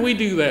 how did we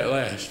do that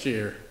last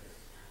year?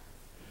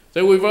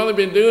 So we've only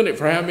been doing it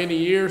for how many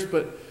years?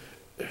 But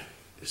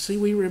see,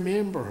 we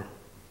remember.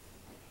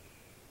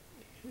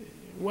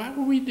 Why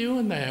were we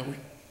doing that? We're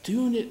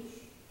doing it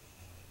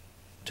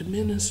to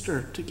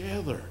minister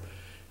together.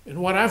 And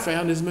what I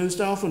found is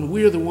most often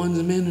we're the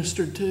ones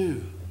ministered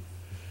to.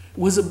 It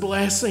was a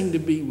blessing to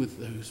be with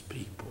those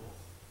people.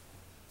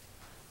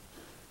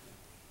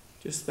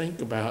 Just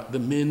think about the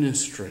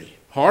ministry.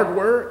 Hard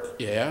work?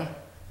 Yeah.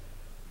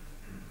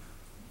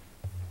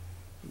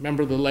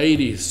 Remember the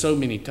ladies so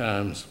many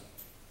times.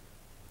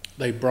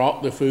 They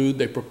brought the food.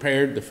 They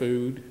prepared the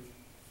food.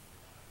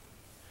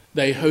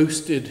 They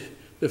hosted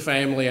the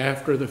family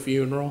after the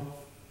funeral.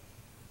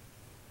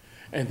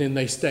 And then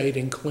they stayed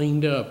and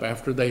cleaned up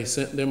after they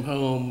sent them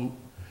home,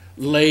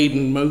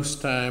 laden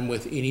most time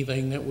with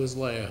anything that was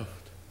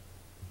left.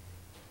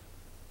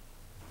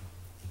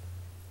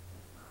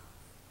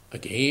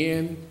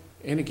 Again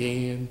and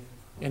again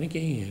and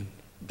again,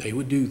 they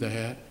would do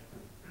that.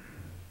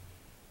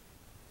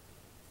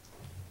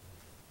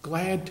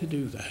 Glad to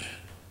do that.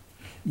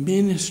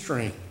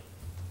 Ministering,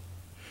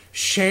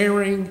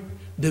 sharing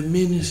the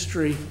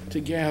ministry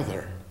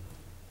together.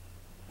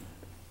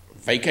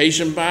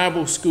 Vacation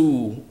Bible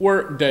school,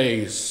 work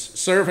days,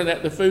 serving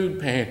at the food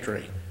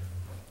pantry,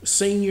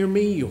 senior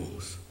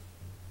meals.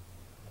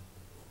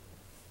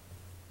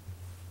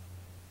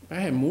 I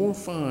had more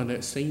fun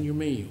at senior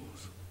meals.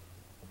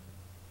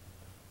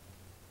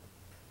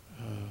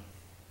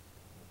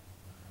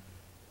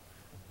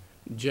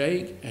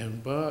 Jake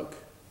and Buck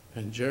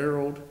and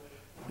Gerald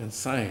and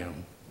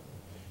Sam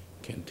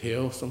can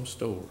tell some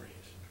stories.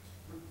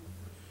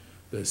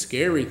 The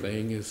scary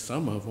thing is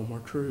some of them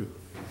are true.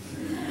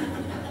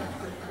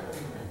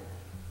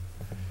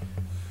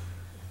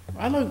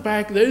 I look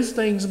back, those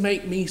things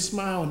make me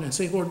smile and I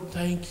say, Lord,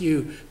 thank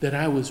you that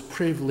I was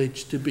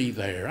privileged to be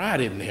there. I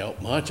didn't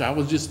help much. I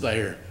was just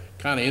there,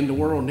 kind of in the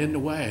world and in the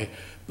way.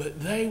 But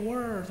they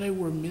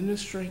were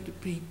ministering to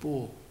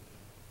people,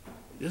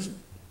 just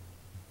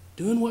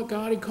doing what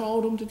God had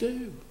called them to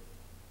do.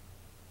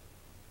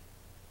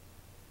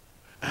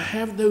 I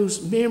have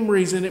those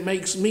memories and it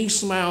makes me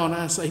smile and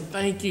I say,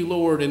 thank you,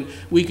 Lord. And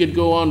we could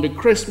go on to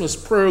Christmas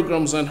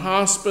programs and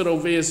hospital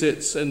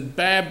visits and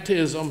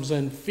baptisms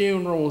and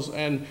funerals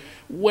and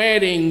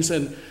weddings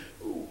and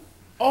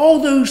all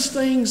those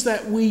things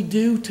that we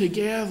do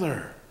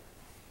together.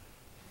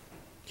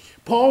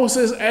 Paul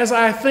says, as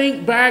I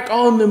think back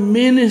on the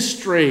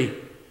ministry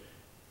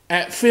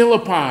at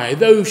Philippi,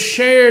 those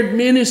shared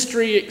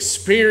ministry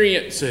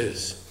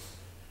experiences,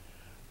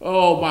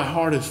 oh, my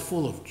heart is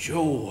full of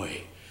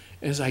joy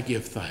as I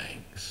give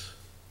thanks.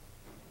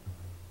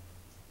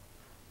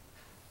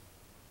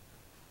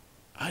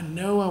 I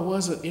know I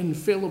wasn't in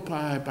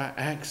Philippi by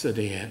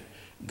accident.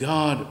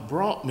 God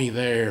brought me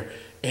there,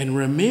 and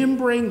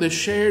remembering the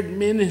shared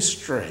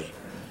ministry,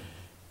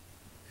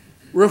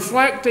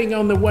 reflecting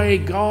on the way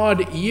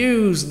God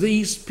used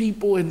these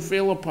people in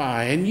Philippi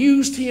and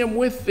used him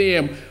with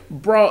them,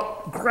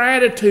 brought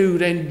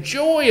gratitude and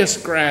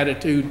joyous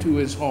gratitude to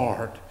his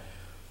heart.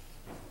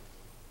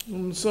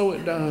 And so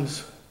it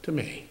does to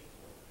me.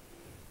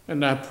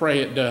 And I pray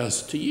it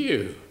does to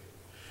you.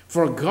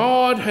 For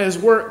God has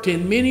worked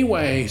in many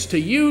ways to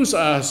use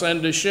us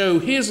and to show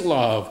his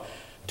love,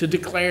 to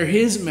declare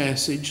his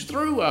message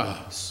through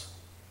us.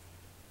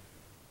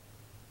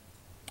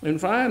 And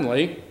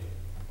finally,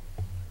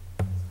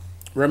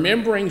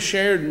 remembering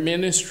shared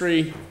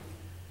ministry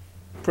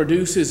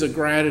produces a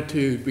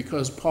gratitude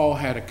because Paul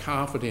had a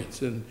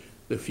confidence in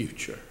the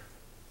future.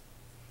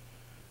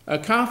 A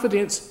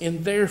confidence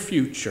in their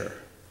future.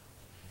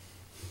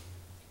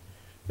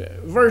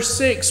 Verse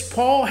 6,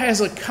 Paul has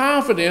a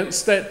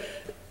confidence that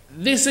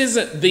this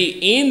isn't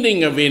the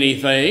ending of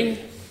anything,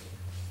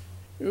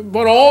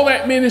 but all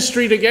that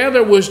ministry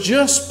together was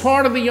just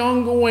part of the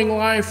ongoing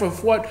life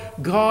of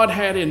what God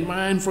had in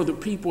mind for the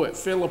people at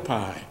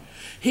Philippi.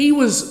 He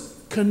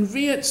was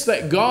convinced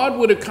that God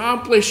would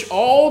accomplish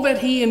all that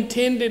he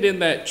intended in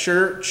that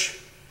church.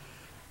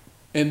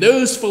 And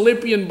those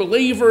Philippian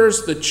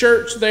believers, the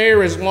church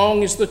there, as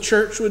long as the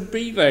church would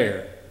be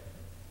there,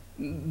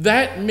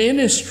 that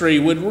ministry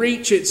would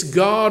reach its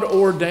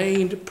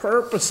God-ordained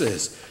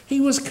purposes. He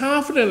was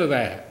confident of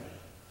that.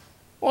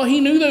 Well,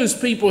 he knew those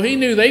people. He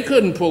knew they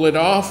couldn't pull it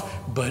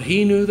off, but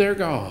he knew their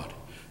God.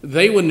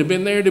 They wouldn't have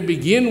been there to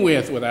begin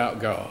with without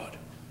God.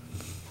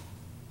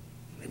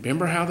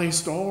 Remember how they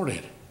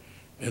started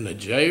in the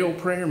jail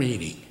prayer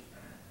meeting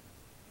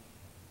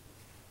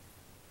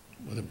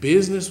with a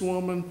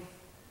businesswoman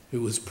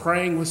who was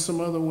praying with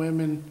some other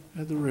women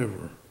at the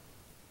river.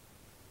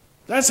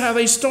 That's how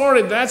they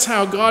started. That's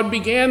how God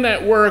began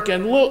that work.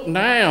 And look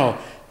now,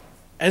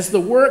 as the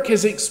work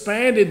has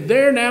expanded,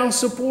 they're now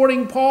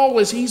supporting Paul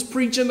as he's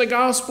preaching the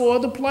gospel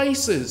other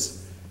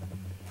places.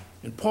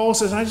 And Paul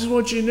says, I just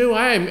want you to know,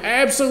 I am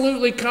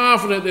absolutely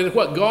confident that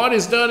what God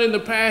has done in the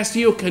past,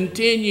 he'll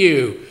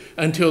continue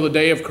until the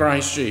day of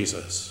Christ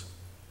Jesus.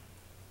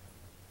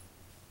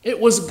 It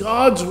was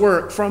God's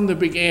work from the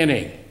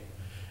beginning.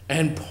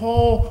 And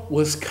Paul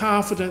was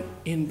confident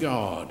in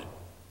God.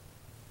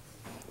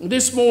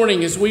 This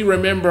morning, as we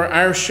remember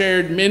our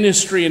shared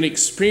ministry and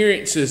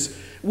experiences,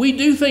 we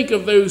do think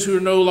of those who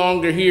are no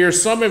longer here.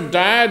 Some have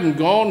died and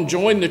gone and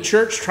joined the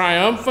church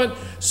triumphant.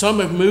 Some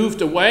have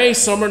moved away.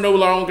 Some are no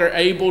longer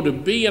able to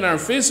be in our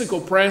physical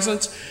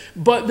presence.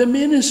 But the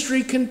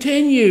ministry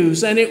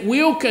continues, and it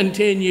will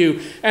continue.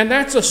 And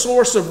that's a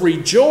source of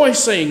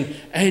rejoicing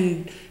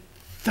and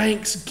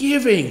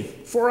thanksgiving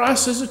for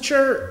us as a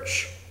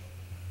church.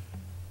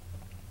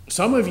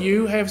 Some of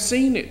you have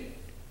seen it.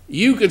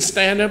 You could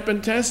stand up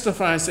and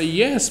testify and say,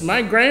 yes,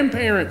 my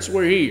grandparents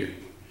were here.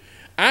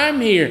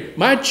 I'm here.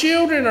 My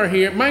children are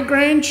here. My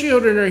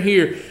grandchildren are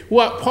here.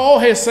 What Paul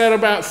has said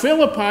about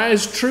Philippi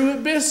is true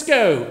at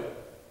Biscoe.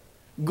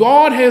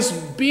 God has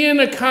been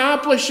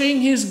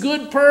accomplishing his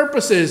good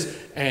purposes,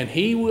 and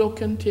he will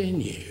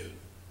continue.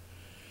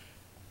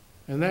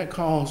 And that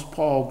caused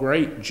Paul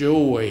great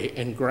joy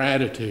and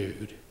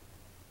gratitude.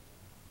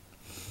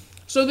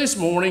 So this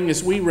morning,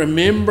 as we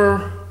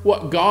remember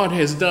what God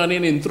has done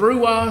in and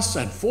through us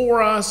and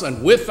for us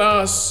and with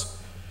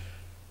us,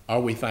 are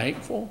we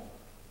thankful?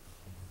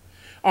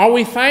 Are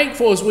we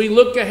thankful as we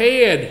look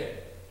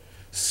ahead?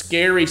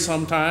 Scary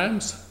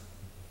sometimes,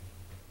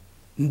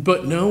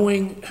 but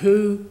knowing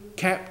who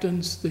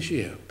captains the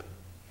ship.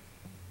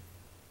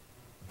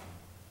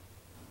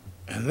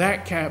 And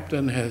that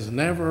captain has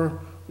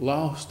never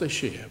lost a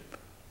ship,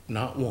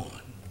 not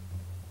one.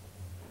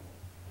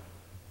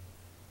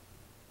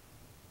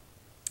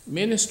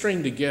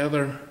 Ministering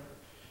together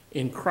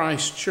in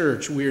Christ's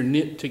church, we are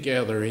knit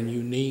together in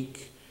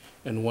unique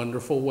and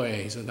wonderful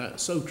ways, and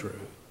that's so true.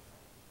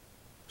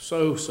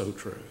 So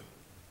true.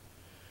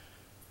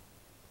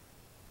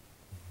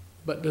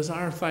 But does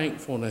our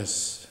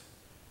thankfulness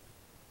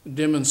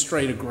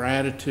demonstrate a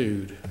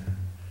gratitude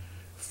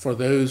for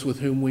those with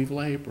whom we've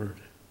labored?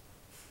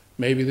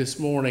 Maybe this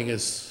morning,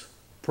 as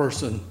a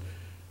person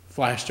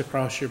flashed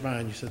across your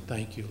mind, you said,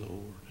 thank you,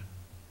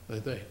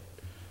 Lord.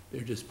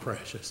 They're just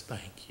precious.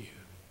 Thank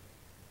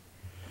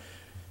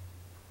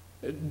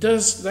you.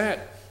 Does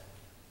that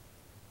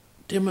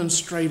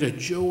demonstrate a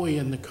joy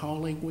in the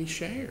calling we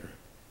share?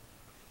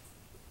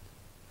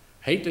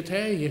 Hate to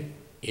tell you,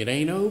 it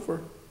ain't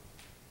over.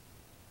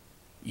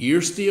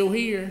 You're still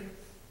here.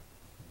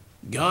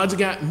 God's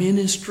got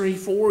ministry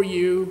for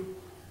you.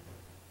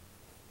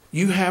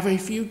 You have a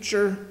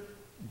future.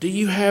 Do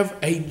you have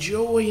a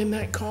joy in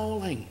that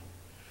calling?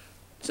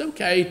 It's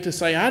okay to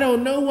say, I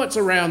don't know what's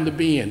around the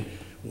bend.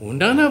 Well,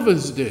 none of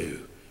us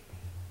do.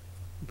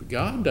 But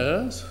God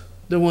does.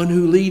 The one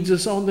who leads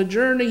us on the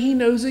journey, he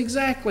knows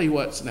exactly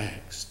what's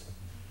next.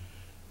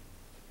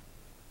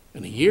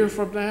 And a year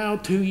from now,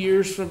 2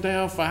 years from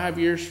now, 5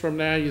 years from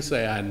now, you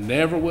say, I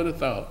never would have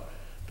thought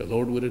the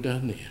Lord would have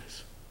done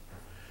this.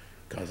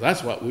 Because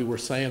that's what we were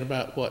saying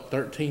about,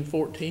 13,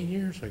 14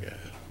 years ago.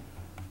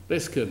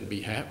 This couldn't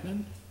be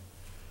happening.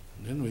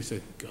 And then we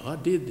said,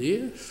 God did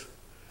this?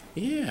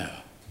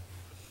 Yeah.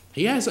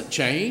 He hasn't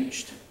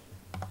changed.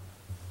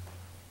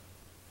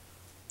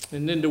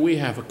 And then do we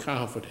have a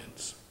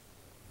confidence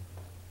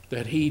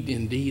that he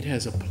indeed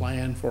has a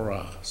plan for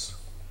us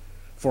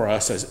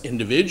as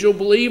individual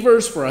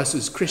believers, for us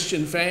as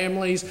Christian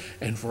families,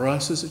 and for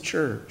us as a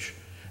church.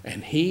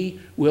 And he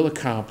will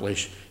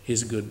accomplish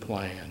his good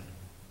plan.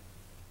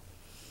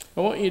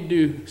 I want you to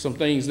do some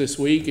things this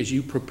week as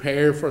you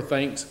prepare for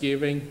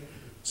Thanksgiving.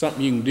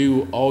 something you can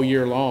do all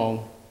year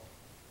long,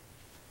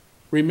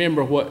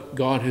 remember what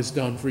God has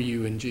done for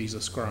you in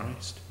Jesus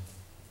Christ.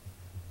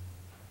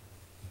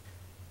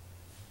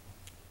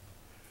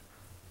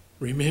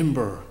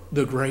 Remember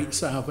the great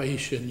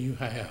salvation you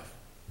have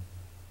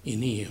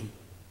in Him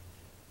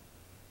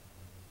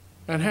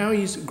and how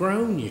He's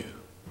grown you.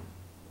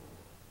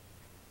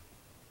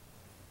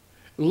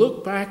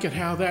 Look back at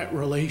how that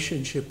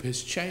relationship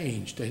has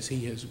changed as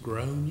He has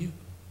grown you.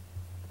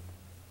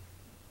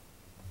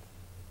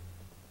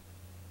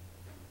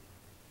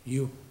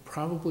 You'll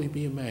probably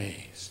be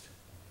amazed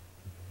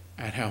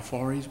at how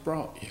far He's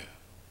brought you,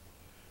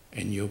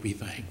 and you'll be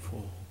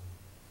thankful.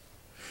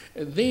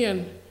 And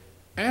then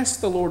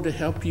ask the Lord to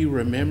help you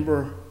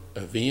remember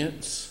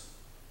events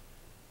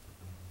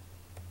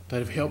that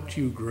have helped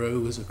you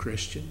grow as a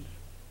Christian.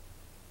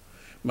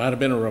 Might have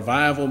been a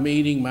revival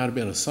meeting, might have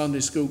been a Sunday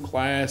school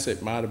class,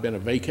 it might have been a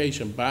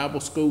vacation Bible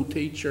school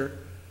teacher.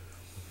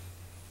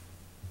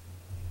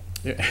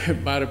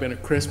 It might have been a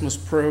Christmas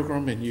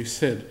program, and you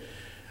said,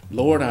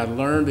 Lord, I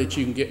learned that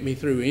you can get me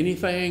through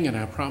anything, and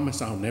I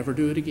promise I'll never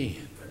do it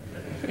again.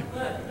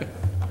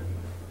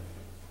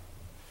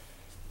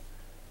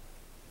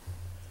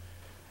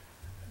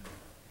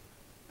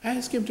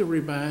 Ask Him to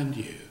remind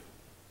you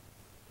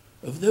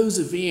of those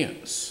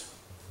events,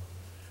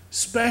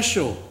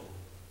 special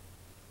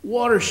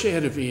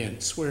watershed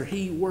events where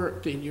He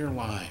worked in your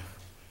life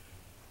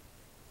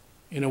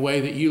in a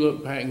way that you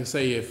look back and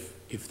say,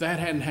 if that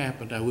hadn't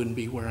happened, I wouldn't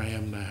be where I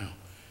am now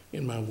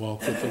in my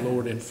walk with the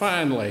Lord. And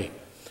finally,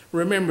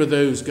 remember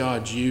those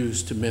God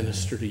used to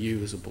minister to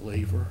you as a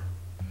believer.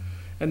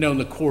 I know in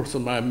the course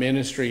of my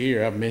ministry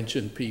here, I've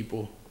mentioned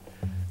people.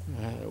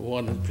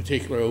 One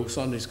particular old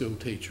Sunday school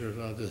teacher,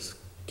 I just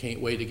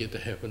can't wait to get to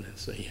heaven and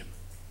see him.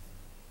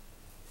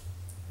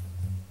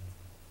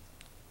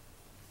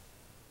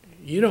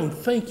 You don't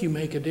think you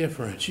make a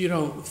difference. You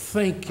don't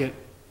think it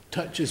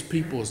touches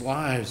people's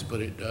lives, but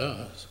it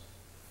does.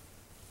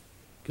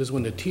 Because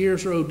when the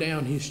tears rolled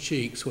down his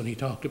cheeks when he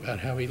talked about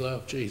how he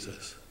loved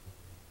Jesus,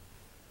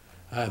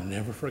 I've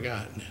never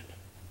forgotten it.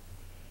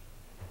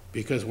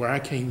 Because where I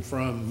came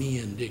from,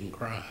 men didn't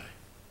cry.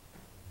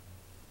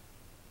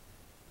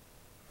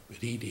 But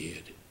he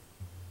did.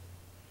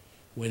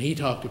 When he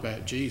talked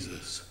about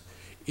Jesus,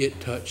 it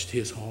touched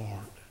his heart.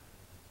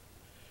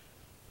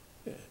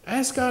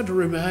 Ask God to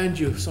remind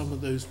you of some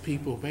of those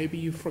people maybe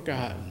you've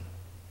forgotten.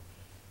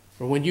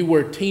 Or when you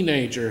were a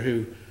teenager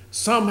who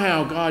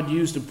somehow God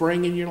used to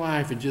bring in your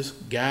life and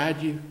just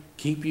guide you,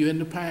 keep you in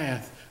the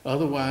path.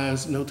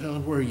 Otherwise, no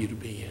telling where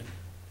you'd be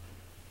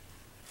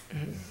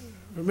in.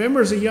 Remember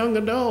as a young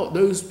adult,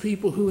 those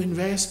people who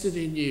invested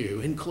in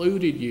you,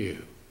 included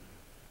you.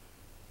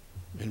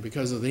 And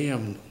because of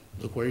them,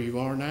 look where you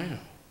are now.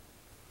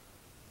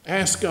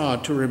 Ask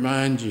God to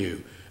remind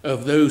you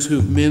of those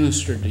who've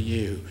ministered to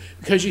you.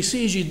 Because you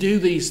see, as you do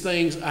these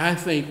things, I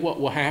think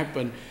what will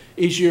happen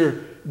is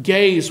your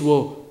gaze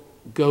will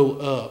go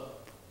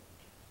up.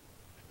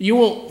 You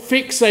won't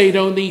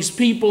fixate on these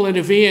people and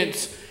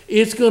events.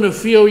 It's going to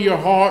fill your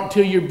heart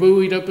till you're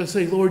buoyed up and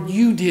say, Lord,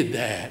 you did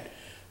that.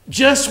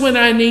 Just when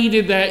I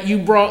needed that, you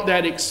brought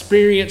that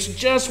experience.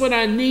 Just when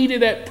I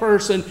needed that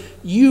person,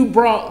 you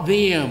brought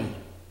them.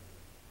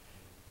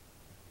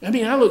 I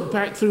mean, I look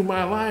back through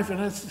my life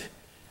and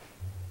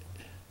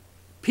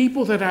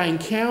people that I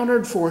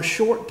encountered for a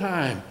short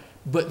time,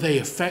 but they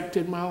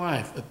affected my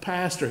life. A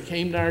pastor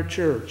came to our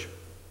church.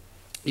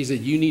 He said,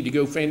 you need to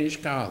go finish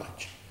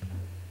college.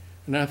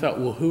 And I thought,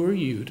 well, who are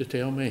you to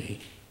tell me?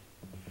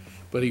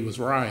 But he was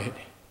right.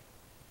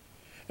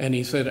 And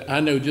he said, I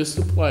know just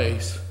the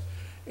place,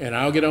 and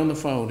I'll get on the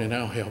phone and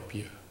I'll help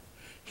you.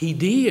 He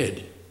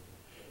did.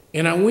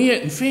 And I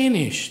went and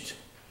finished.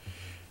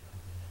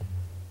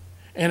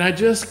 And I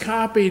just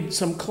copied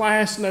some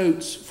class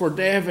notes for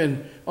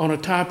Devin on a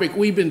topic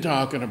we've been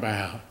talking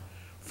about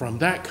from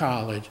that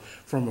college,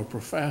 from a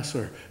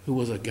professor who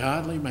was a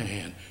godly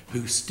man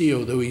who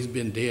still, though he's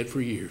been dead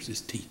for years,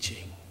 is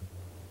teaching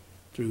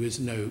through his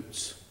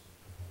notes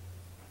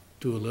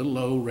to a little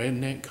old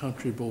redneck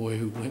country boy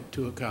who went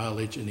to a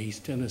college in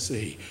East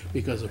Tennessee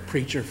because a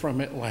preacher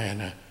from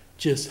Atlanta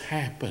just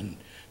happened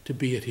to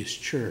be at his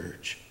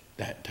church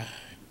that time.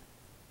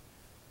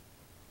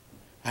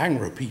 I can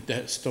repeat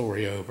that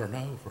story over and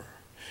over.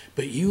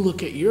 But you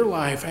look at your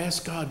life,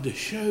 ask God to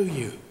show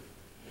you.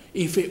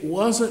 If it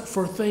wasn't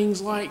for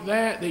things like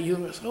that you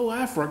would say, oh,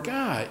 I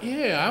forgot.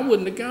 Yeah, I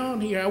wouldn't have gone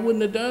here. I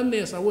wouldn't have done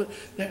this.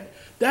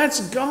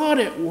 That's God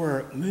at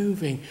work,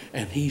 moving,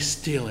 and He's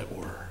still at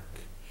work.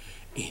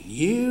 In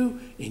you,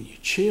 in your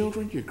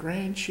children, your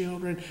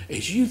grandchildren,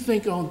 as you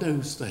think on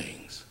those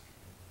things,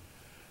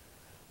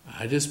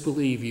 I just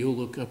believe you'll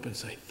look up and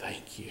say,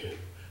 thank you.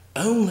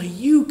 Only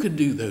you could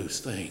do those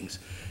things.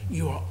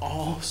 You are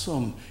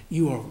awesome.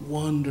 You are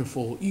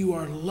wonderful. You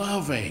are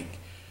loving.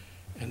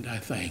 And I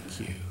thank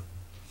you.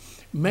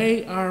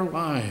 May our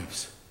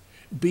lives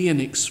be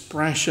an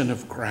expression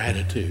of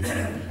gratitude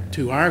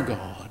to our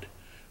God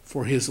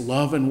for His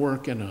love and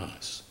work in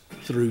us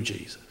through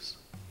Jesus.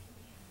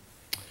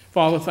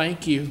 Father,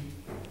 thank you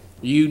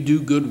You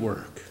do good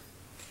work,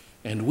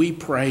 and we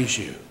praise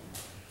you.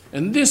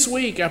 And this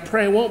week, I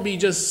pray it won't be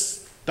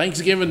just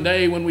Thanksgiving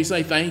Day when we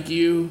say thank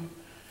you,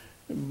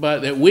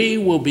 but that we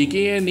will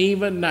begin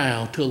even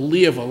now to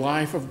live a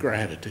life of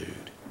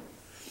gratitude.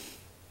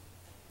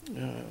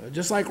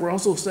 Just like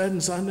Russell said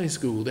in Sunday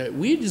school, that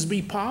we just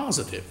be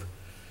positive,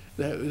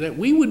 that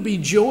we would be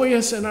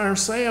joyous in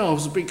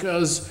ourselves,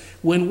 because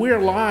when we're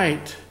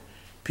light,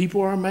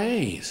 people are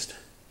amazed.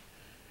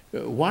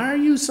 Why are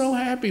you so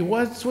happy?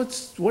 What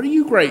are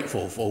you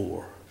grateful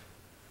for?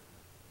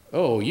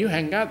 Oh, you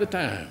haven't got the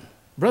time.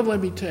 Brother,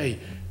 let me tell you,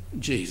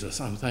 Jesus,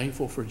 I'm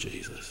thankful for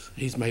Jesus.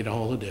 He's made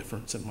all the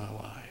difference in my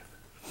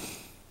life.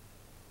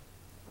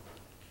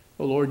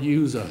 Oh, Lord,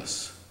 use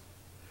us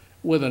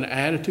with an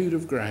attitude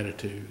of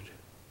gratitude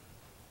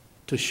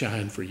to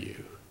shine for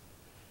you.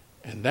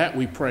 And that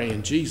we pray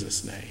in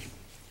Jesus' name.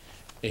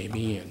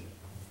 Amen.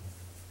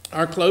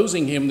 Our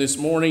closing hymn this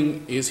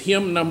morning is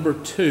hymn number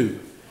 2.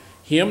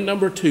 Hymn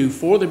number 2,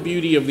 For the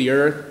Beauty of the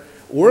Earth.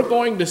 We're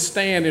going to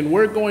stand and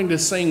we're going to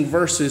sing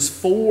verses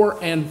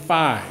 4 and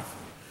 5.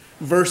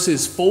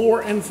 Verses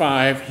 4 and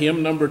 5,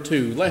 hymn number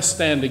 2. Let's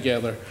stand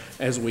together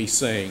as we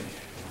sing.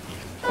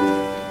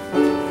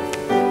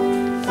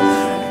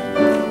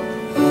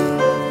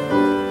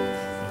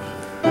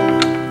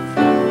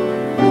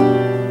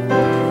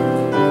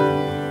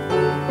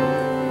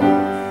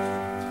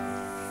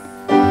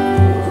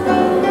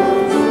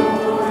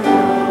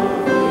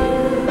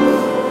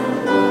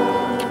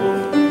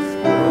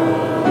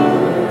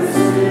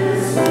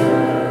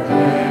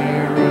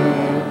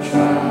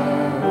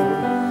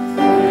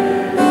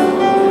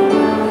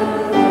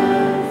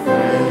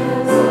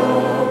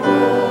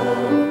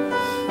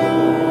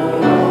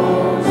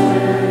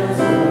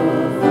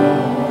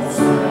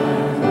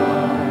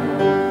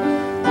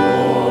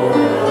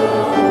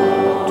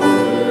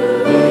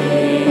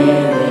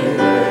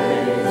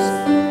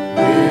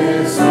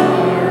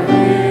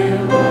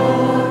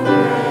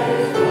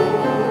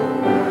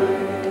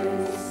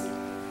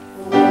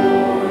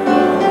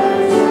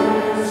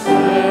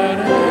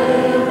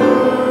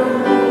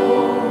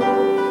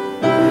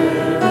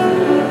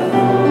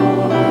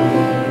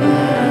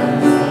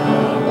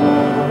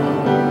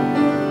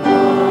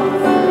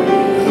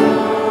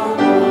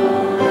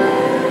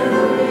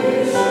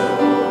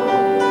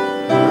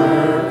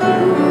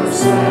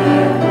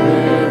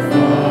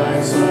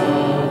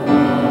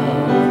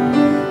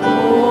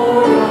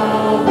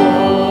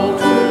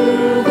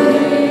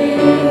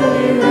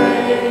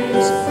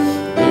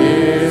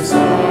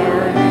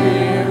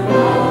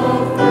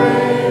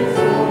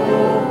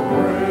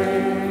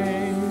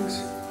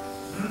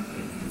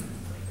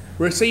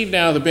 Receive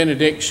now the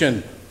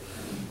benediction.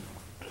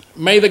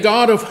 May the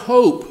God of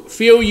hope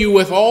fill you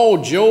with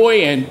all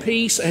joy and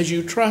peace as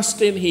you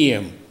trust in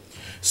him,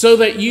 so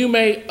that you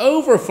may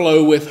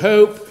overflow with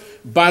hope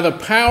by the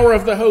power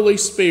of the Holy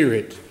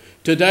Spirit,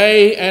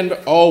 today and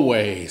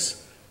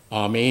always.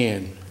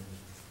 Amen.